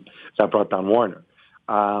down Warner.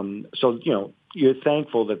 So you're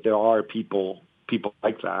thankful that there are people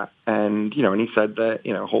like that, and he said that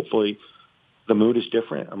hopefully the mood is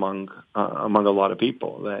different among a lot of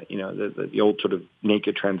people, that the old sort of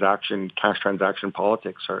naked cash transaction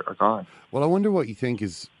politics are gone. Well, I wonder what you think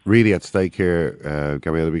is really at stake here,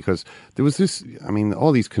 Gabriele, because there was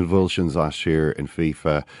all these convulsions last year in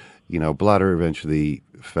FIFA. Blatter eventually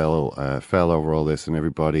fell over all this, and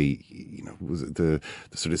everybody, was the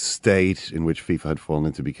sort of state in which FIFA had fallen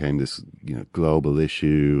into became this, global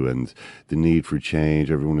issue, and the need for change.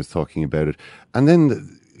 Everyone was talking about it, and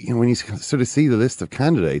then when you sort of see the list of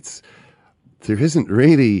candidates, there isn't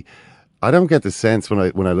really. I don't get the sense when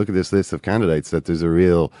I look at this list of candidates that there's a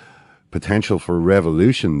real potential for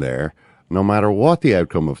revolution there, no matter what the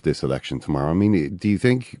outcome of this election tomorrow. I mean, do you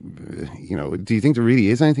think there really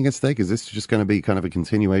is anything at stake? Is this just going to be kind of a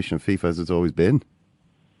continuation of FIFA as it's always been?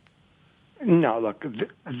 No, look,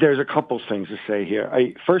 there's a couple things to say here.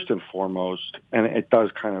 First and foremost, and it does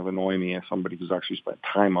kind of annoy me as somebody who's actually spent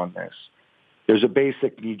time on this, there's a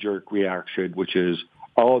basic knee-jerk reaction, which is,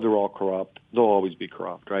 they're all corrupt. They'll always be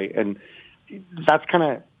corrupt, right? And that's kind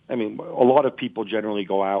of, a lot of people generally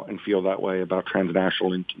go out and feel that way about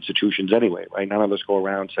transnational institutions anyway, right? None of us go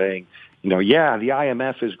around saying, the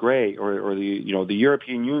IMF is great, or the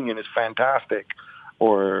European Union is fantastic,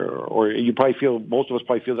 or you probably most of us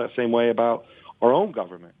probably feel that same way about our own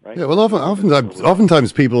government, right? Yeah, well,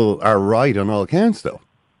 oftentimes people are right on all accounts, though.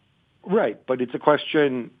 Right, but it's a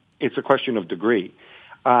question of degree.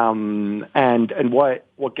 And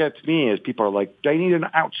what gets me is people are like, they need an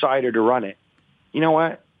outsider to run it. You know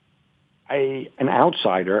what? An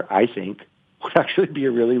outsider, I think, would actually be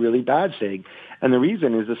a really, really bad thing. And the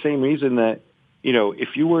reason is the same reason that,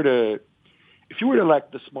 if you were to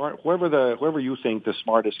elect whoever you think the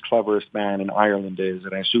smartest, cleverest man in Ireland is,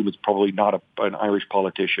 and I assume it's probably not an Irish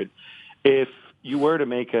politician, if you were to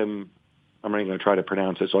make him, I'm not going to try to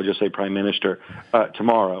pronounce it, so I'll just say Prime Minister,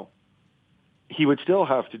 tomorrow, he would still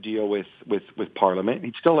have to deal with Parliament.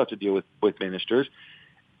 He'd still have to deal with ministers.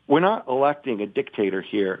 We're not electing a dictator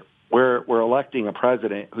here. We're electing a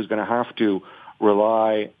president who's going to have to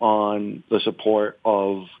rely on the support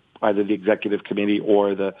of either the executive committee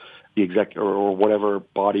or the or whatever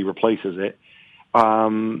body replaces it.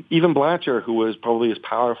 Even Blanchard, who was probably as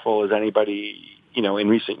powerful as anybody, in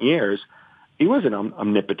recent years, he wasn't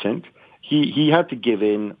omnipotent. He had to give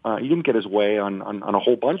in. He didn't get his way on a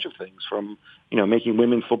whole bunch of things, from making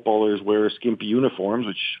women footballers wear skimpy uniforms,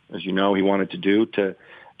 which, as you know, he wanted to do, to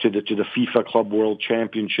the FIFA Club World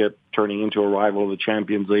Championship turning into a rival of the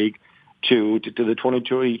Champions League, to the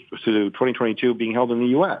 2022 being held in the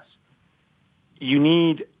U.S. You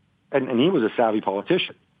need, and he was a savvy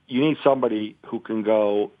politician. You need somebody who can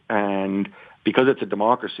go and, because it's a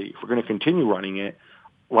democracy, if we're going to continue running it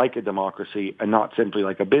like a democracy and not simply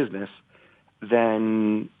like a business,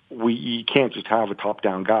 then you can't just have a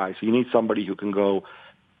top-down guy. So you need somebody who can go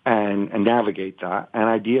and navigate that. And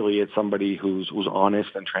ideally, it's somebody who's honest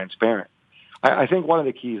and transparent. I think one of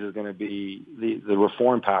the keys is going to be the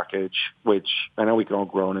reform package, which I know we can all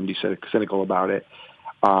groan and be cynical about it.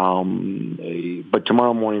 But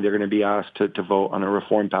tomorrow morning, they're going to be asked to vote on a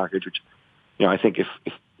reform package, which, I think if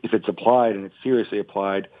it's applied and it's seriously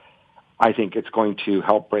applied, I think it's going to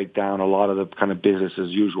help break down a lot of the kind of business as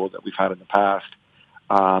usual that we've had in the past,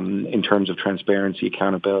 in terms of transparency,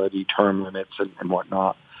 accountability, term limits, and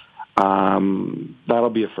whatnot.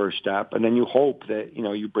 That'll be a first step, and then you hope that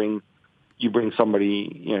you bring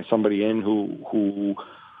somebody in who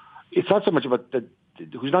it's not so much about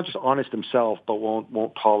who's not just honest himself, but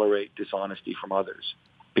won't tolerate dishonesty from others,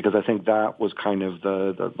 because I think that was kind of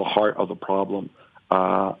the heart of the problem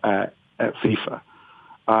at at FIFA.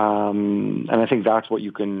 And I think that's what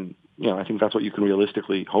you can, I think that's what you can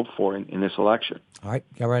realistically hope for in this election. All right,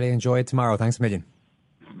 get ready, enjoy it tomorrow. Thanks a million.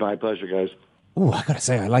 My pleasure, guys. Oh, I got to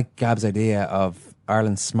say, I like Gab's idea of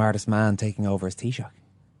Ireland's smartest man taking over as Taoiseach.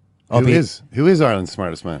 Who is Ireland's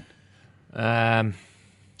smartest man?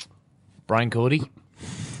 Brian Cody.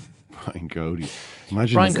 Brian Cody.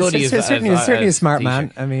 Imagine Brian Cody is certainly a smart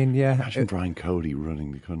man. I mean, yeah. Imagine Brian Cody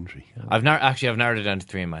running the country. I've narrowed it down to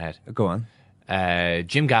 3 in my head. Go on.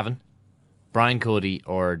 Jim Gavin, Brian Cody,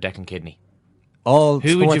 or Declan Kidney. All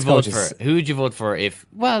Who would you vote coaches. for? Who would you vote for if?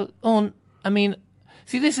 Well,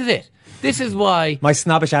 see, this is it. This is why my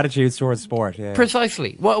snobbish attitudes towards sport. Yeah.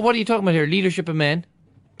 Precisely. What are you talking about here? Leadership of men,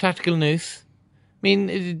 tactical nous. I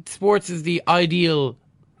mean, sports is the ideal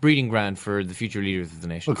breeding ground for the future leaders of the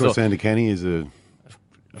nation. Well, of course, Andy Kenny is a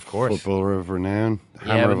footballer of renown,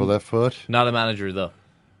 hammer of a left foot. Not a manager, though.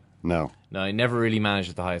 No, he never really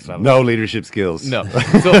managed at the highest level. No leadership skills. No.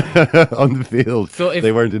 So, on the field,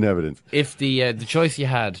 they weren't in evidence. If the choice you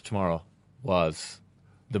had tomorrow was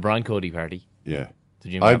the Brian Cody party, yeah,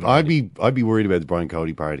 I'd be worried about the Brian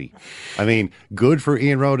Cody party. I mean, good for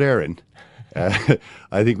Ian Rodarin.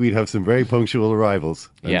 I think we'd have some very punctual arrivals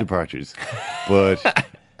and departures, but.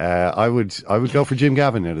 I would go for Jim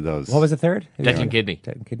Gavin out of those. What was the third? Declan Kidney.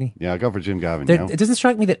 Declan Kidney. Yeah, I'll go for Jim Gavin. It doesn't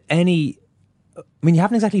strike me that you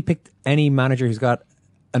haven't exactly picked any manager who's got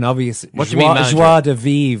an obvious joie de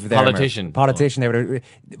vivre there. Politician. There.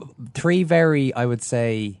 3 very, I would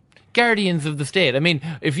say... guardians of the state. I mean,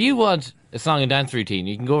 if you want a song and dance routine,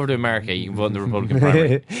 you can go over to America, you can vote in the Republican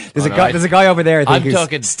primary. There's a guy over there, I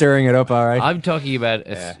think, who's stirring it up, all right? I'm talking about,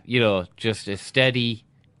 just a steady...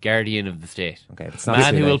 guardian of the state. Okay, it's not a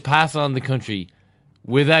man who will pass on the country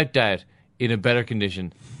without doubt in a better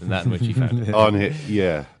condition than that in which he found it.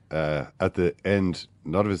 At the end,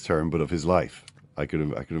 not of his term, but of his life. I could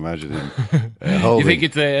imagine him holding. You think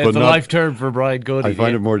it's a life term for Brian Cody? I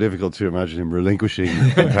find it more difficult to imagine him relinquishing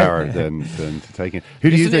power than to take it. Who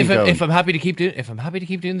do you think? If I'm happy to keep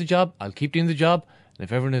doing the job, I'll keep doing the job. And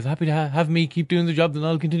if everyone is happy to have me keep doing the job, then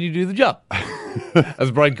I'll continue to do the job. As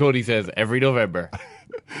Brian Cody says every November.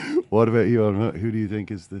 What about you, Alan? Who do you think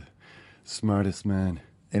is the smartest man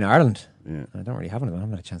in Ireland? Yeah, I don't really have one. I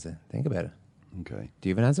haven't had a chance to think about it. Okay. Do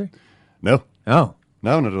you have an answer? No. Oh.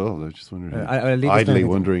 No, not at all. I was just wondering. Idly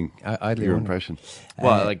wondering your impression.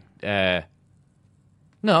 Well,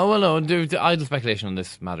 no. The idle speculation on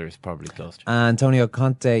this matter is probably closed. Antonio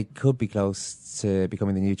Conte could be close to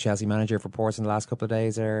becoming the new Chelsea manager. If reports in the last couple of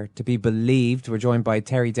days are to be believed. We're joined by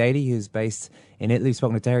Terry Daly, who's based in Italy. We've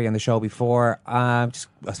spoken to Terry on the show before. I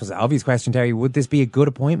suppose an obvious question, Terry, would this be a good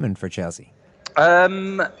appointment for Chelsea?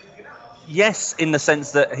 Yes, in the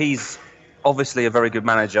sense that he's obviously a very good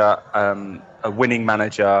manager, a winning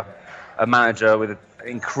manager, a manager with an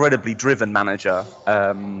incredibly driven manager.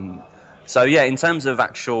 So, yeah, in terms of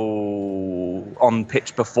actual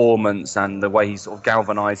on-pitch performance and the way he sort of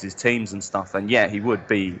galvanises teams and stuff, and yeah, he would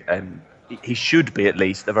be, he should be at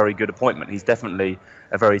least a very good appointment. He's definitely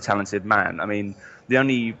a very talented man. I mean, the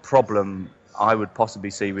only problem I would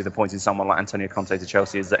possibly see with appointing someone like Antonio Conte to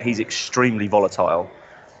Chelsea is that he's extremely volatile,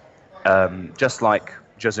 just like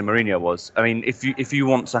Jose Mourinho was. I mean, if you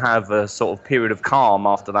want to have a sort of period of calm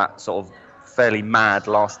after that sort of fairly mad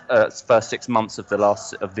first 6 months of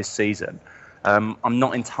this season, I'm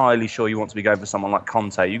not entirely sure you want to be going for someone like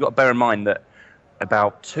Conte. You've got to bear in mind that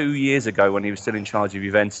about 2 years ago, when he was still in charge of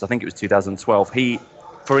Juventus, I think it was 2012, he,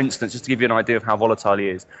 for instance, just to give you an idea of how volatile he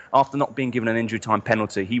is, after not being given an injury time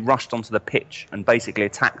penalty, he rushed onto the pitch and basically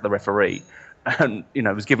attacked the referee, and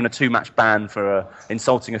was given a 2-match ban for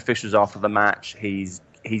insulting officials after the match. He's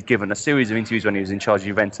given a series of interviews when he was in charge of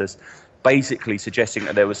Juventus, basically suggesting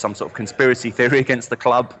that there was some sort of conspiracy theory against the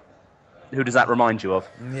club. Who does that remind you of?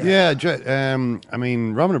 Yeah, I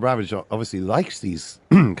mean, Roman Abramovich obviously likes these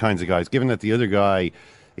kinds of guys, given that the other guy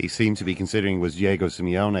he seemed to be considering was Diego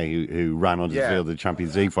Simeone, who ran onto the field of the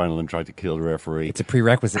Champions League final and tried to kill the referee. It's a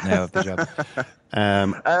prerequisite now of the job.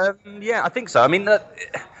 Yeah, I think so. I mean,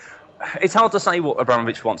 it's hard to say what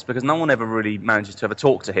Abramovich wants because no one ever really manages to ever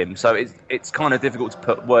talk to him. So it's kind of difficult to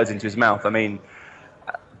put words into his mouth. I mean,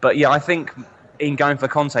 but yeah, I think in going for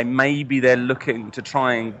Conte, maybe they're looking to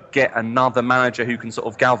try and get another manager who can sort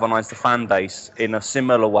of galvanise the fan base in a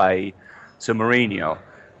similar way to Mourinho.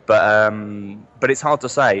 But it's hard to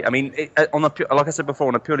say. I mean, like I said before,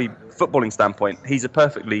 on a purely footballing standpoint, he's a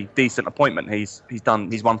perfectly decent appointment. He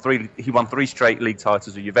won three straight league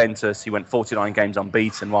titles with Juventus. He went 49 games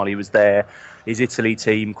unbeaten while he was there. His Italy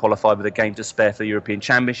team qualified with a game to spare for the European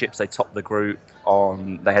Championships. They topped the group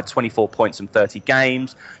they had 24 points in 30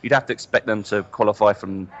 games. You'd have to expect them to qualify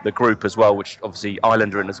from the group as well, which obviously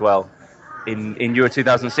Ireland are in as well. in Euro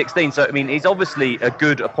 2016. So I mean, he's obviously a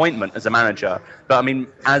good appointment as a manager. But I mean,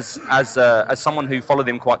 as someone who followed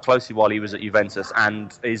him quite closely while he was at Juventus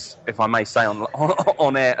and is, if I may say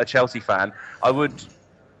on air, a Chelsea fan, I would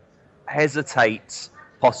hesitate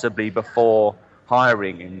possibly before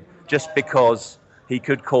hiring him, just because he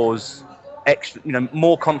could cause extra,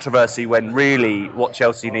 more controversy when really what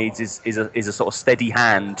Chelsea needs is a sort of steady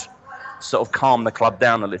hand, sort of calm the club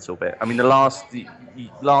down a little bit. I mean, the last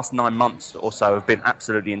 9 months or so have been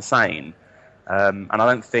absolutely insane, and I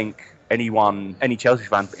don't think any Chelsea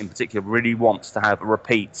fan in particular really wants to have a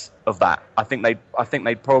repeat of that. I think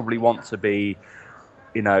they probably want to be,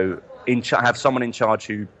 have someone in charge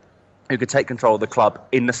who could take control of the club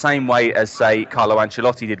in the same way as, say, Carlo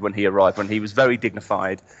Ancelotti did when he arrived, when he was very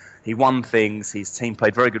dignified. He won things, his team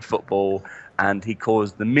played very good football, and he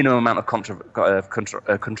caused the minimum amount of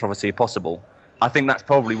controversy possible. I think that's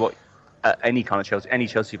probably what any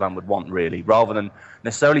Chelsea fan would want, really, rather than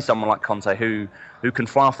necessarily someone like Conte who can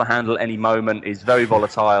fly off the handle at any moment, is very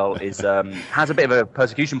volatile, has a bit of a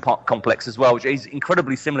persecution complex as well, which is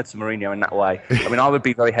incredibly similar to Mourinho in that way. I mean, I would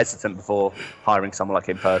be very hesitant before hiring someone like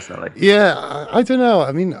him personally. Yeah, I don't know.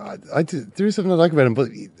 I mean, there is something I like about him, but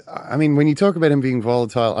I mean, when you talk about him being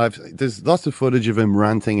volatile, there's lots of footage of him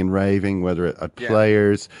ranting and raving, whether at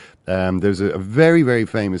players. There's a very, very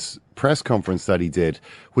famous press conference that he did,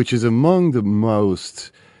 which is among the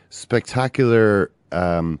most spectacular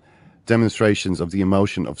demonstrations of the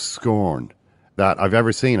emotion of scorn that I've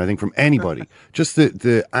ever seen, I think, from anybody. Just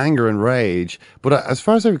the anger and rage. But as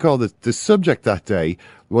far as I recall, the subject that day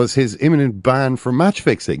was his imminent ban for match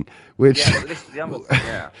fixing, which this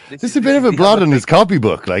is a bit of a blot on his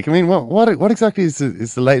copybook. Like, I mean, what exactly is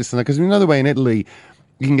the latest on that? Because another way in Italy,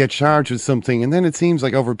 you can get charged with something, and then it seems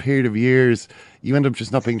like over a period of years, you end up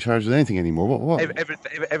just not being charged with anything anymore. What?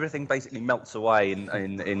 Everything basically melts away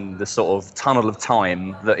in the sort of tunnel of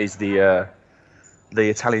time that is the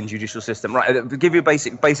Italian judicial system. Right, to give you a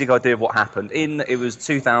basic idea of what happened. It was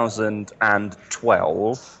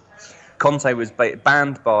 2012. Conte was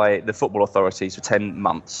banned by the football authorities for 10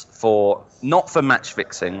 months not for match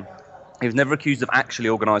fixing. He was never accused of actually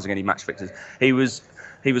organising any match fixes. He was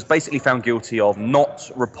basically found guilty of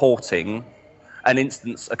not reporting a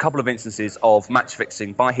couple of instances of match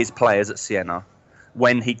fixing by his players at Siena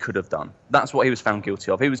when he could have done. That's what he was found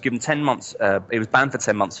guilty of. He was given 10 months. He was banned for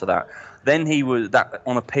 10 months for that. Then that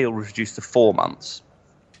on appeal was reduced to 4 months.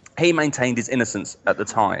 He maintained his innocence at the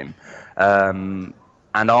time, and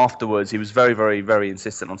afterwards he was very, very, very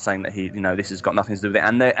insistent on saying that this has got nothing to do with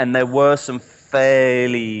it. And there were some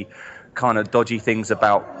fairly kind of dodgy things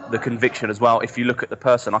about the conviction as well. If you look at the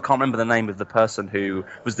person, I can't remember the name of the person who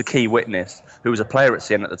was the key witness, who was a player at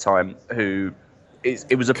Siena at the time,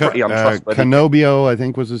 it was a pretty untrustworthy. Canobio, I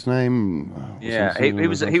think was his name. He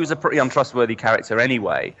was a pretty untrustworthy character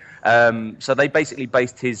anyway. So they basically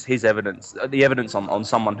based his evidence, the evidence on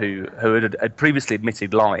someone who had previously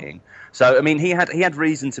admitted lying. So I mean, he had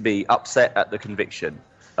reason to be upset at the conviction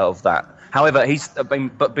of that. However, after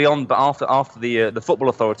the football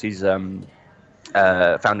authorities found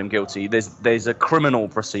him guilty, there's a criminal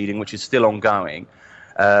proceeding which is still ongoing,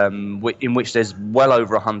 in which there's well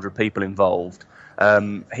over 100 people involved.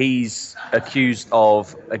 He's accused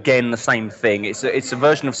of, again, the same thing. It's a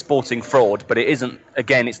version of sporting fraud, but it isn't.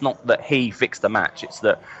 Again, it's not that he fixed a match. It's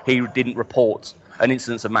that he didn't report an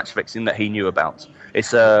instance of match fixing that he knew about.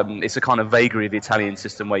 It's a kind of vagary of the Italian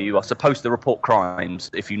system where you are supposed to report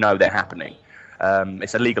crimes if you know they're happening.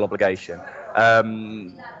 It's a legal obligation.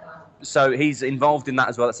 So he's involved in that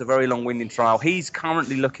as well. It's a very long-winded trial. He's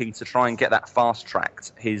currently looking to try and get that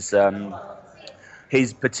fast-tracked, his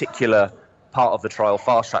particular part of the trial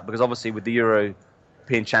fast-tracked, because obviously with the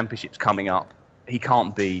European Championships coming up, he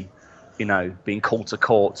can't be being called to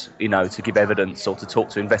court, to give evidence or to talk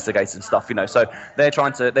to investigators and stuff, So they're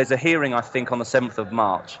trying to. There's a hearing, I think, on the 7th of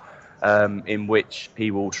March, in which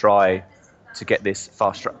he will try to get this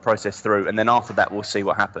fast track process through, and then after that we'll see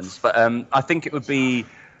what happens. But I think it would be.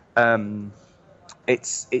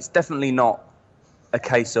 It's definitely not a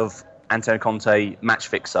case of Antonio Conte match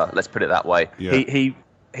fixer. Let's put it that way. Yeah.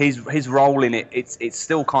 His role in it's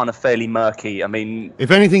still kind of fairly murky. I mean,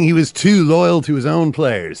 if anything, he was too loyal to his own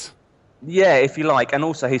players. Yeah, if you like, and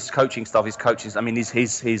also his coaching stuff. His coaches, I mean, his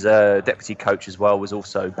deputy coach as well was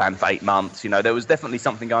also banned for 8 months. There was definitely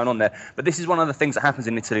something going on there. But this is one of the things that happens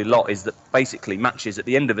in Italy a lot, is that basically matches at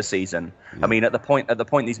the end of a season. Yeah. I mean, at the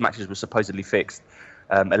point these matches were supposedly fixed,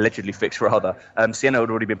 allegedly fixed rather. Siena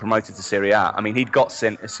had already been promoted to Serie A. I mean, he'd got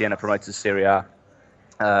Siena promoted to Serie A.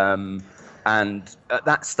 And at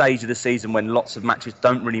that stage of the season, when lots of matches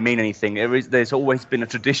don't really mean anything, there's always been a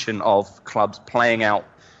tradition of clubs playing out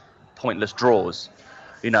pointless draws.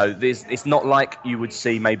 It's not like you would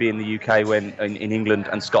see maybe in the UK, when in England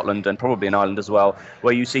and Scotland and probably in Ireland as well,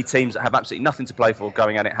 where you see teams that have absolutely nothing to play for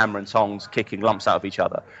going at it hammer and tongs, kicking lumps out of each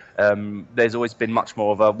other. There's always been much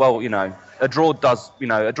more of a draw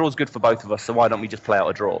draw's good for both of us, so why don't we just play out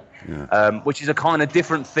a draw? Yeah. Which is a kind of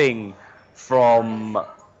different thing from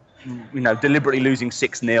deliberately losing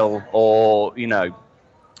 6-0 or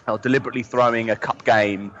deliberately throwing a cup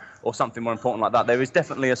game or something more important like that. There is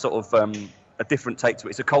definitely a sort of a different take to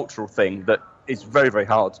it. It's a cultural thing that is very, very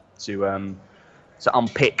hard to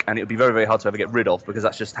unpick, and it would be very, very hard to ever get rid of, because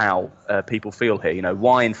that's just how people feel here.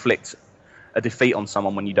 Why inflict a defeat on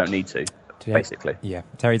someone when you don't need to, basically? Yeah.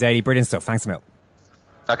 Terry Daly, brilliant stuff. Thanks a mil.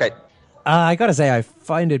 Okay. I got to say, I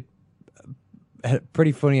find it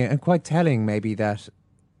pretty funny and quite telling, maybe, that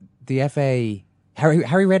the FA...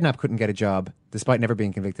 Harry Redknapp couldn't get a job, despite never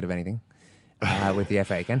being convicted of anything, with the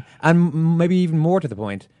FA again. And maybe even more to the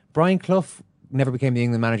point, Brian Clough never became the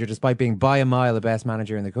England manager, despite being by a mile the best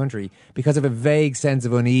manager in the country, because of a vague sense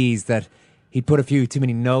of unease that he'd put a few too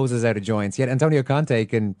many noses out of joints. Yet Antonio Conte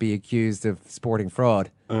can be accused of sporting fraud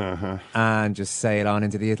and just sail on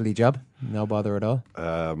into the Italy job. No bother at all.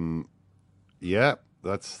 Yeah,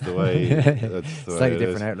 that's the way. That's the Slightly way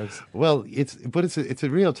different outlooks. Well, it's a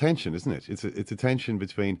real tension, isn't it? It's a tension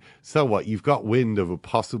between, so what, you've got wind of a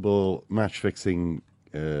possible match fixing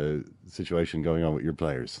situation going on with your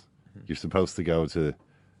players. You're supposed to go to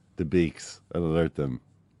the beaks and alert them.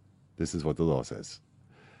 This is what the law says.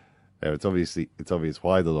 Now, it's obvious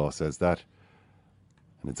why the law says that,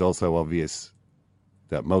 and it's also obvious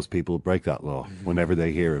that most people break that law whenever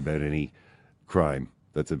they hear about any crime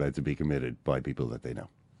that's about to be committed by people that they know.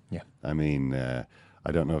 Yeah. I mean,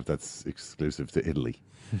 I don't know if that's exclusive to Italy.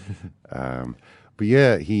 But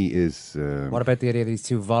yeah, he is... what about the idea that he's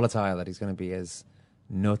too volatile, that he's going to be as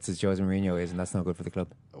nuts as Jose Mourinho is, and that's not good for the club?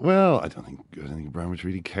 Well, I don't think Abramovich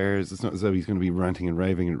really cares. It's not as though he's going to be ranting and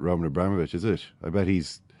raving at Roman Abramovich, is it? I bet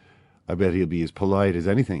he'll be as polite as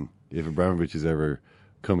anything if Abramovich is ever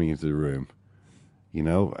coming into the room.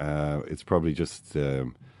 It's probably just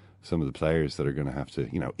some of the players that are going to have to,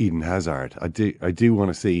 Eden Hazard. I do want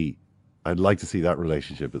to see, I'd like to see that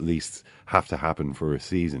relationship at least have to happen for a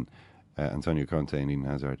season. Antonio Conte and Eden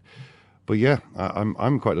Hazard. But yeah,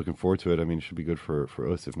 I'm quite looking forward to it. I mean, it should be good for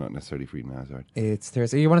us, if not necessarily for Eden Hazard. It's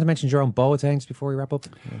Thursday. You wanted to mention Jerome Boateng just before we wrap up?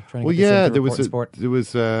 Well, yeah, there was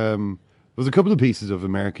a couple of pieces of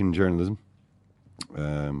American journalism.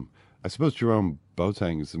 I suppose Jerome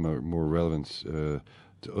Boateng is more relevant to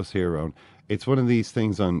us here, Ron. It's one of these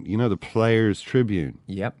things on, the Players Tribune.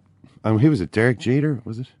 Yep. Who was it? Derek Jeter,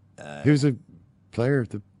 was it? Who was a player?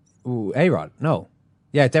 A-Rod. No.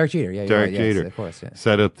 Yeah, Derek Jeter. Yeah, Derek Jeter, yes, of course. Yeah.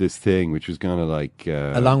 Set up this thing which was going to like...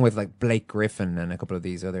 along with like Blake Griffin and a couple of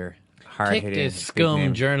these other hard-hitting... Take the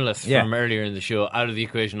scum journalists from earlier in the show out of the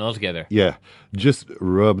equation altogether. Yeah, just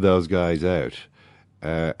rub those guys out.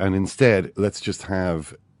 And instead, let's just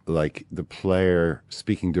have like the player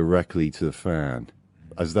speaking directly to the fan,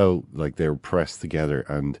 as though like they were pressed together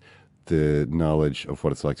and the knowledge of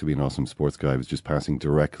what it's like to be an awesome sports guy was just passing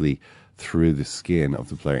directly through the skin of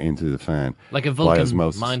the player into the fan, like a Vulcan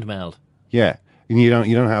mind meld. Yeah, and you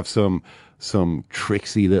don't have some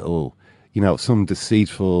tricksy little, some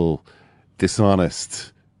deceitful,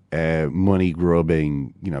 dishonest, money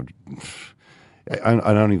grubbing.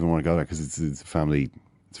 I don't even want to go there because it's a family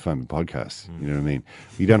podcast. You know what I mean?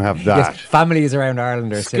 You don't have that. Yes, families around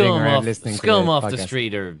Ireland are sitting around listening to scum off podcast. The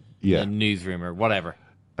street or a newsroom or whatever.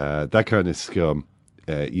 That kind of scum.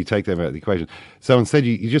 You take them out of the equation. So instead,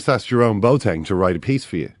 you just ask Jerome Boateng to write a piece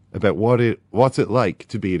for you about what's it like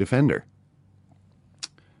to be a defender.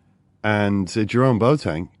 And Jerome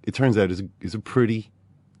Boateng, it turns out, is a pretty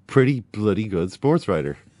bloody good sports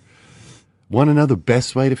writer. Want to know the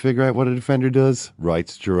best way to figure out what a defender does?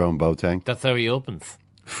 Writes Jerome Boateng. That's how he opens.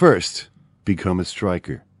 First, become a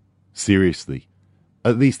striker. Seriously.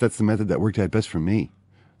 At least that's the method that worked out best for me.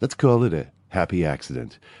 Let's call it a happy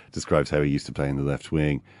accident. Describes how he used to play in the left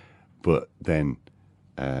wing. But then,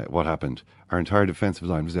 what happened? Our entire defensive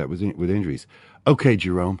line was out with injuries. Okay,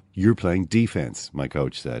 Jerome, you're playing defense, my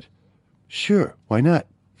coach said. Sure, why not?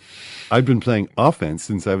 I've been playing offense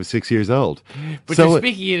since I was 6 years old. But you're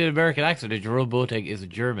speaking in an American accent, and Jerome Boateng is a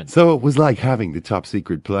German. So it was like having the top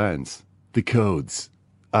secret plans, the codes.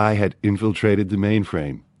 I had infiltrated the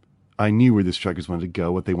mainframe. I knew where the strikers wanted to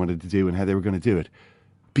go, what they wanted to do, and how they were going to do it.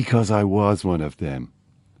 Because I was one of them.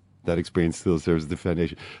 That experience still serves as the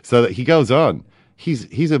foundation. So that he goes on. He's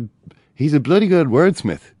a bloody good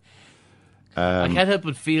wordsmith. I can't help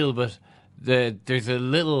but feel, but there's a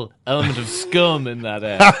little element of scum in that.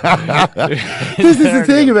 This is the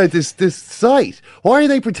thing about this site. Why are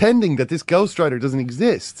they pretending that this ghostwriter doesn't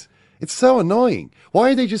exist? It's so annoying. Why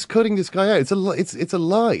are they just cutting this guy out? It's a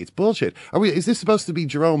lie. It's bullshit. Is this supposed to be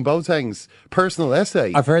Jerome Boateng's personal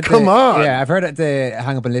essay? I've heard. Come on. Yeah, I've heard the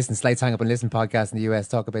Hang Up and Listen, Slate's Hang Up and Listen podcast in the US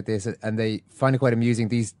talk about this, and they find it quite amusing.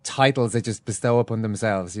 These titles they just bestow upon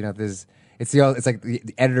themselves. You know, it's like the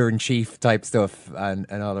editor-in-chief type stuff and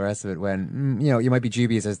all the rest of it. When you might be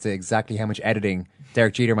dubious as to exactly how much editing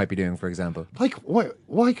Derek Jeter might be doing, for example. Like, what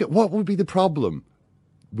would be the problem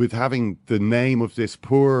with having the name of this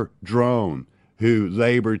poor drone who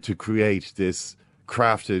laboured to create this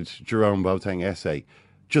crafted Jerome Boateng essay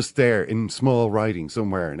just there in small writing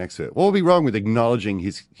somewhere next to it? What would be wrong with acknowledging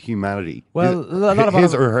his humanity? Well, a lot of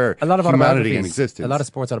humanity and existence. A lot of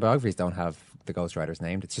sports autobiographies don't have the ghostwriters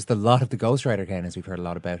named. It's just a lot of the ghostwriter, Ken, as we've heard a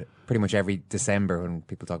lot about it pretty much every December when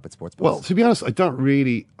people talk about sports books. Well, to be honest, I don't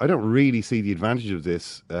really see the advantage of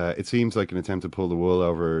this. It seems like an attempt to pull the wool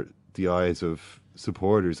over the eyes of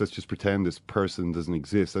supporters. Let's just pretend this person doesn't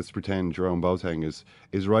exist. Let's pretend Jerome Boateng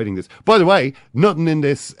is writing this. By the way, nothing in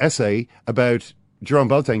this essay about Jerome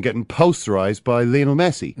Boateng getting posterised by Lionel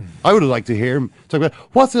Messi. I would have liked to hear him talk about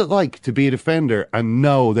what's it like to be a defender and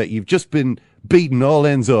know that you've just been beaten all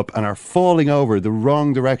ends up and are falling over the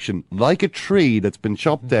wrong direction like a tree that's been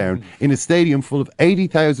chopped down in a stadium full of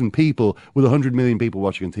 80,000 people with 100 million people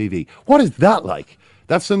watching on TV. What is that like?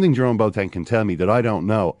 That's something Jerome Boateng can tell me that I don't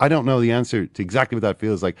know. I don't know the answer to exactly what that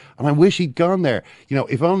feels like. And I wish he'd gone there. You know,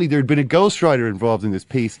 if only there'd been a ghostwriter involved in this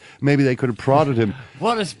piece, maybe they could have prodded him.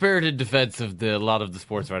 What a spirited defence of a lot of the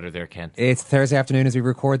sports writer there, Ken. It's Thursday afternoon as we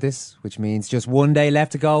record this, which means just one day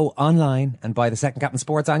left to go online and buy the Second Captain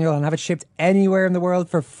Sports Annual and have it shipped anywhere in the world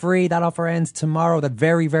for free. That offer ends tomorrow. That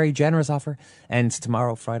very, very generous offer ends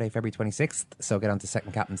tomorrow, Friday, February 26th. So get on to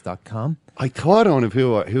secondcaptains.com. I thought on of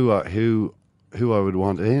who I would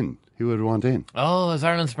want in. Who would want in? Oh, as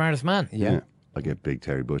Ireland's smartest man. Yeah. I get Big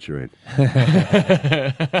Terry Butcher in.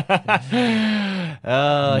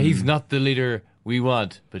 He's not the leader we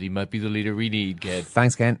want, but he might be the leader we need, Ken.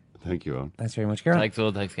 Thanks, Ken. Thank you, Owen. Thanks very much, Kieran. Thanks,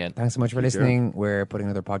 Owen. Thanks, Ken. Thanks so much for listening. We're putting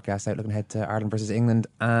another podcast out looking ahead to Ireland versus England.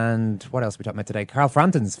 And what else are we talking about today? Carl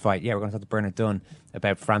Frampton's fight. Yeah, we're going to talk to Bernard Dunn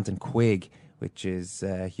about Frampton Quigg, which is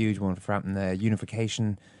a huge one for Frampton, the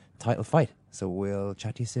unification title fight. So we'll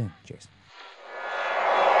chat to you soon. Cheers.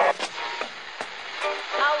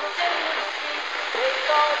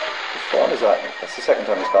 What fun is that? That's the second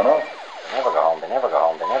time it's gone off. They never go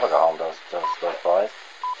home, those boys.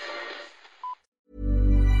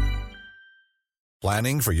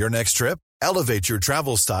 Planning for your next trip? Elevate your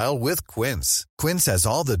travel style with Quince. Quince has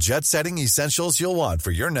all the jet-setting essentials you'll want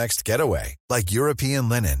for your next getaway, like European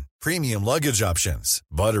linen, premium luggage options,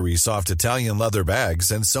 buttery soft Italian leather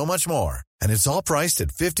bags, and so much more. And it's all priced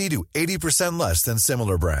at 50 to 80% less than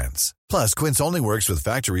similar brands. Plus, Quince only works with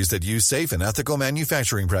factories that use safe and ethical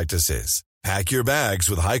manufacturing practices. Pack your bags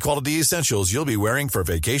with high-quality essentials you'll be wearing for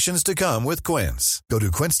vacations to come with Quince. Go to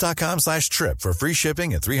quince.com/trip for free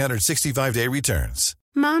shipping and 365-day returns.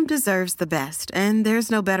 Mom deserves the best, and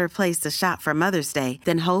there's no better place to shop for Mother's Day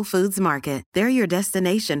than Whole Foods Market. They're your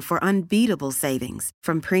destination for unbeatable savings,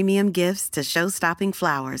 from premium gifts to show-stopping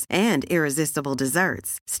flowers and irresistible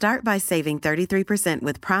desserts. Start by saving 33%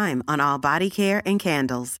 with Prime on all body care and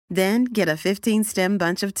candles. Then get a 15-stem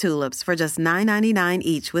bunch of tulips for just $9.99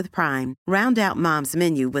 each with Prime. Round out Mom's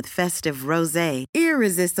menu with festive rosé,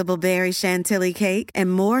 irresistible berry chantilly cake,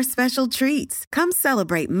 and more special treats. Come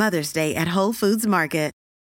celebrate Mother's Day at Whole Foods Market.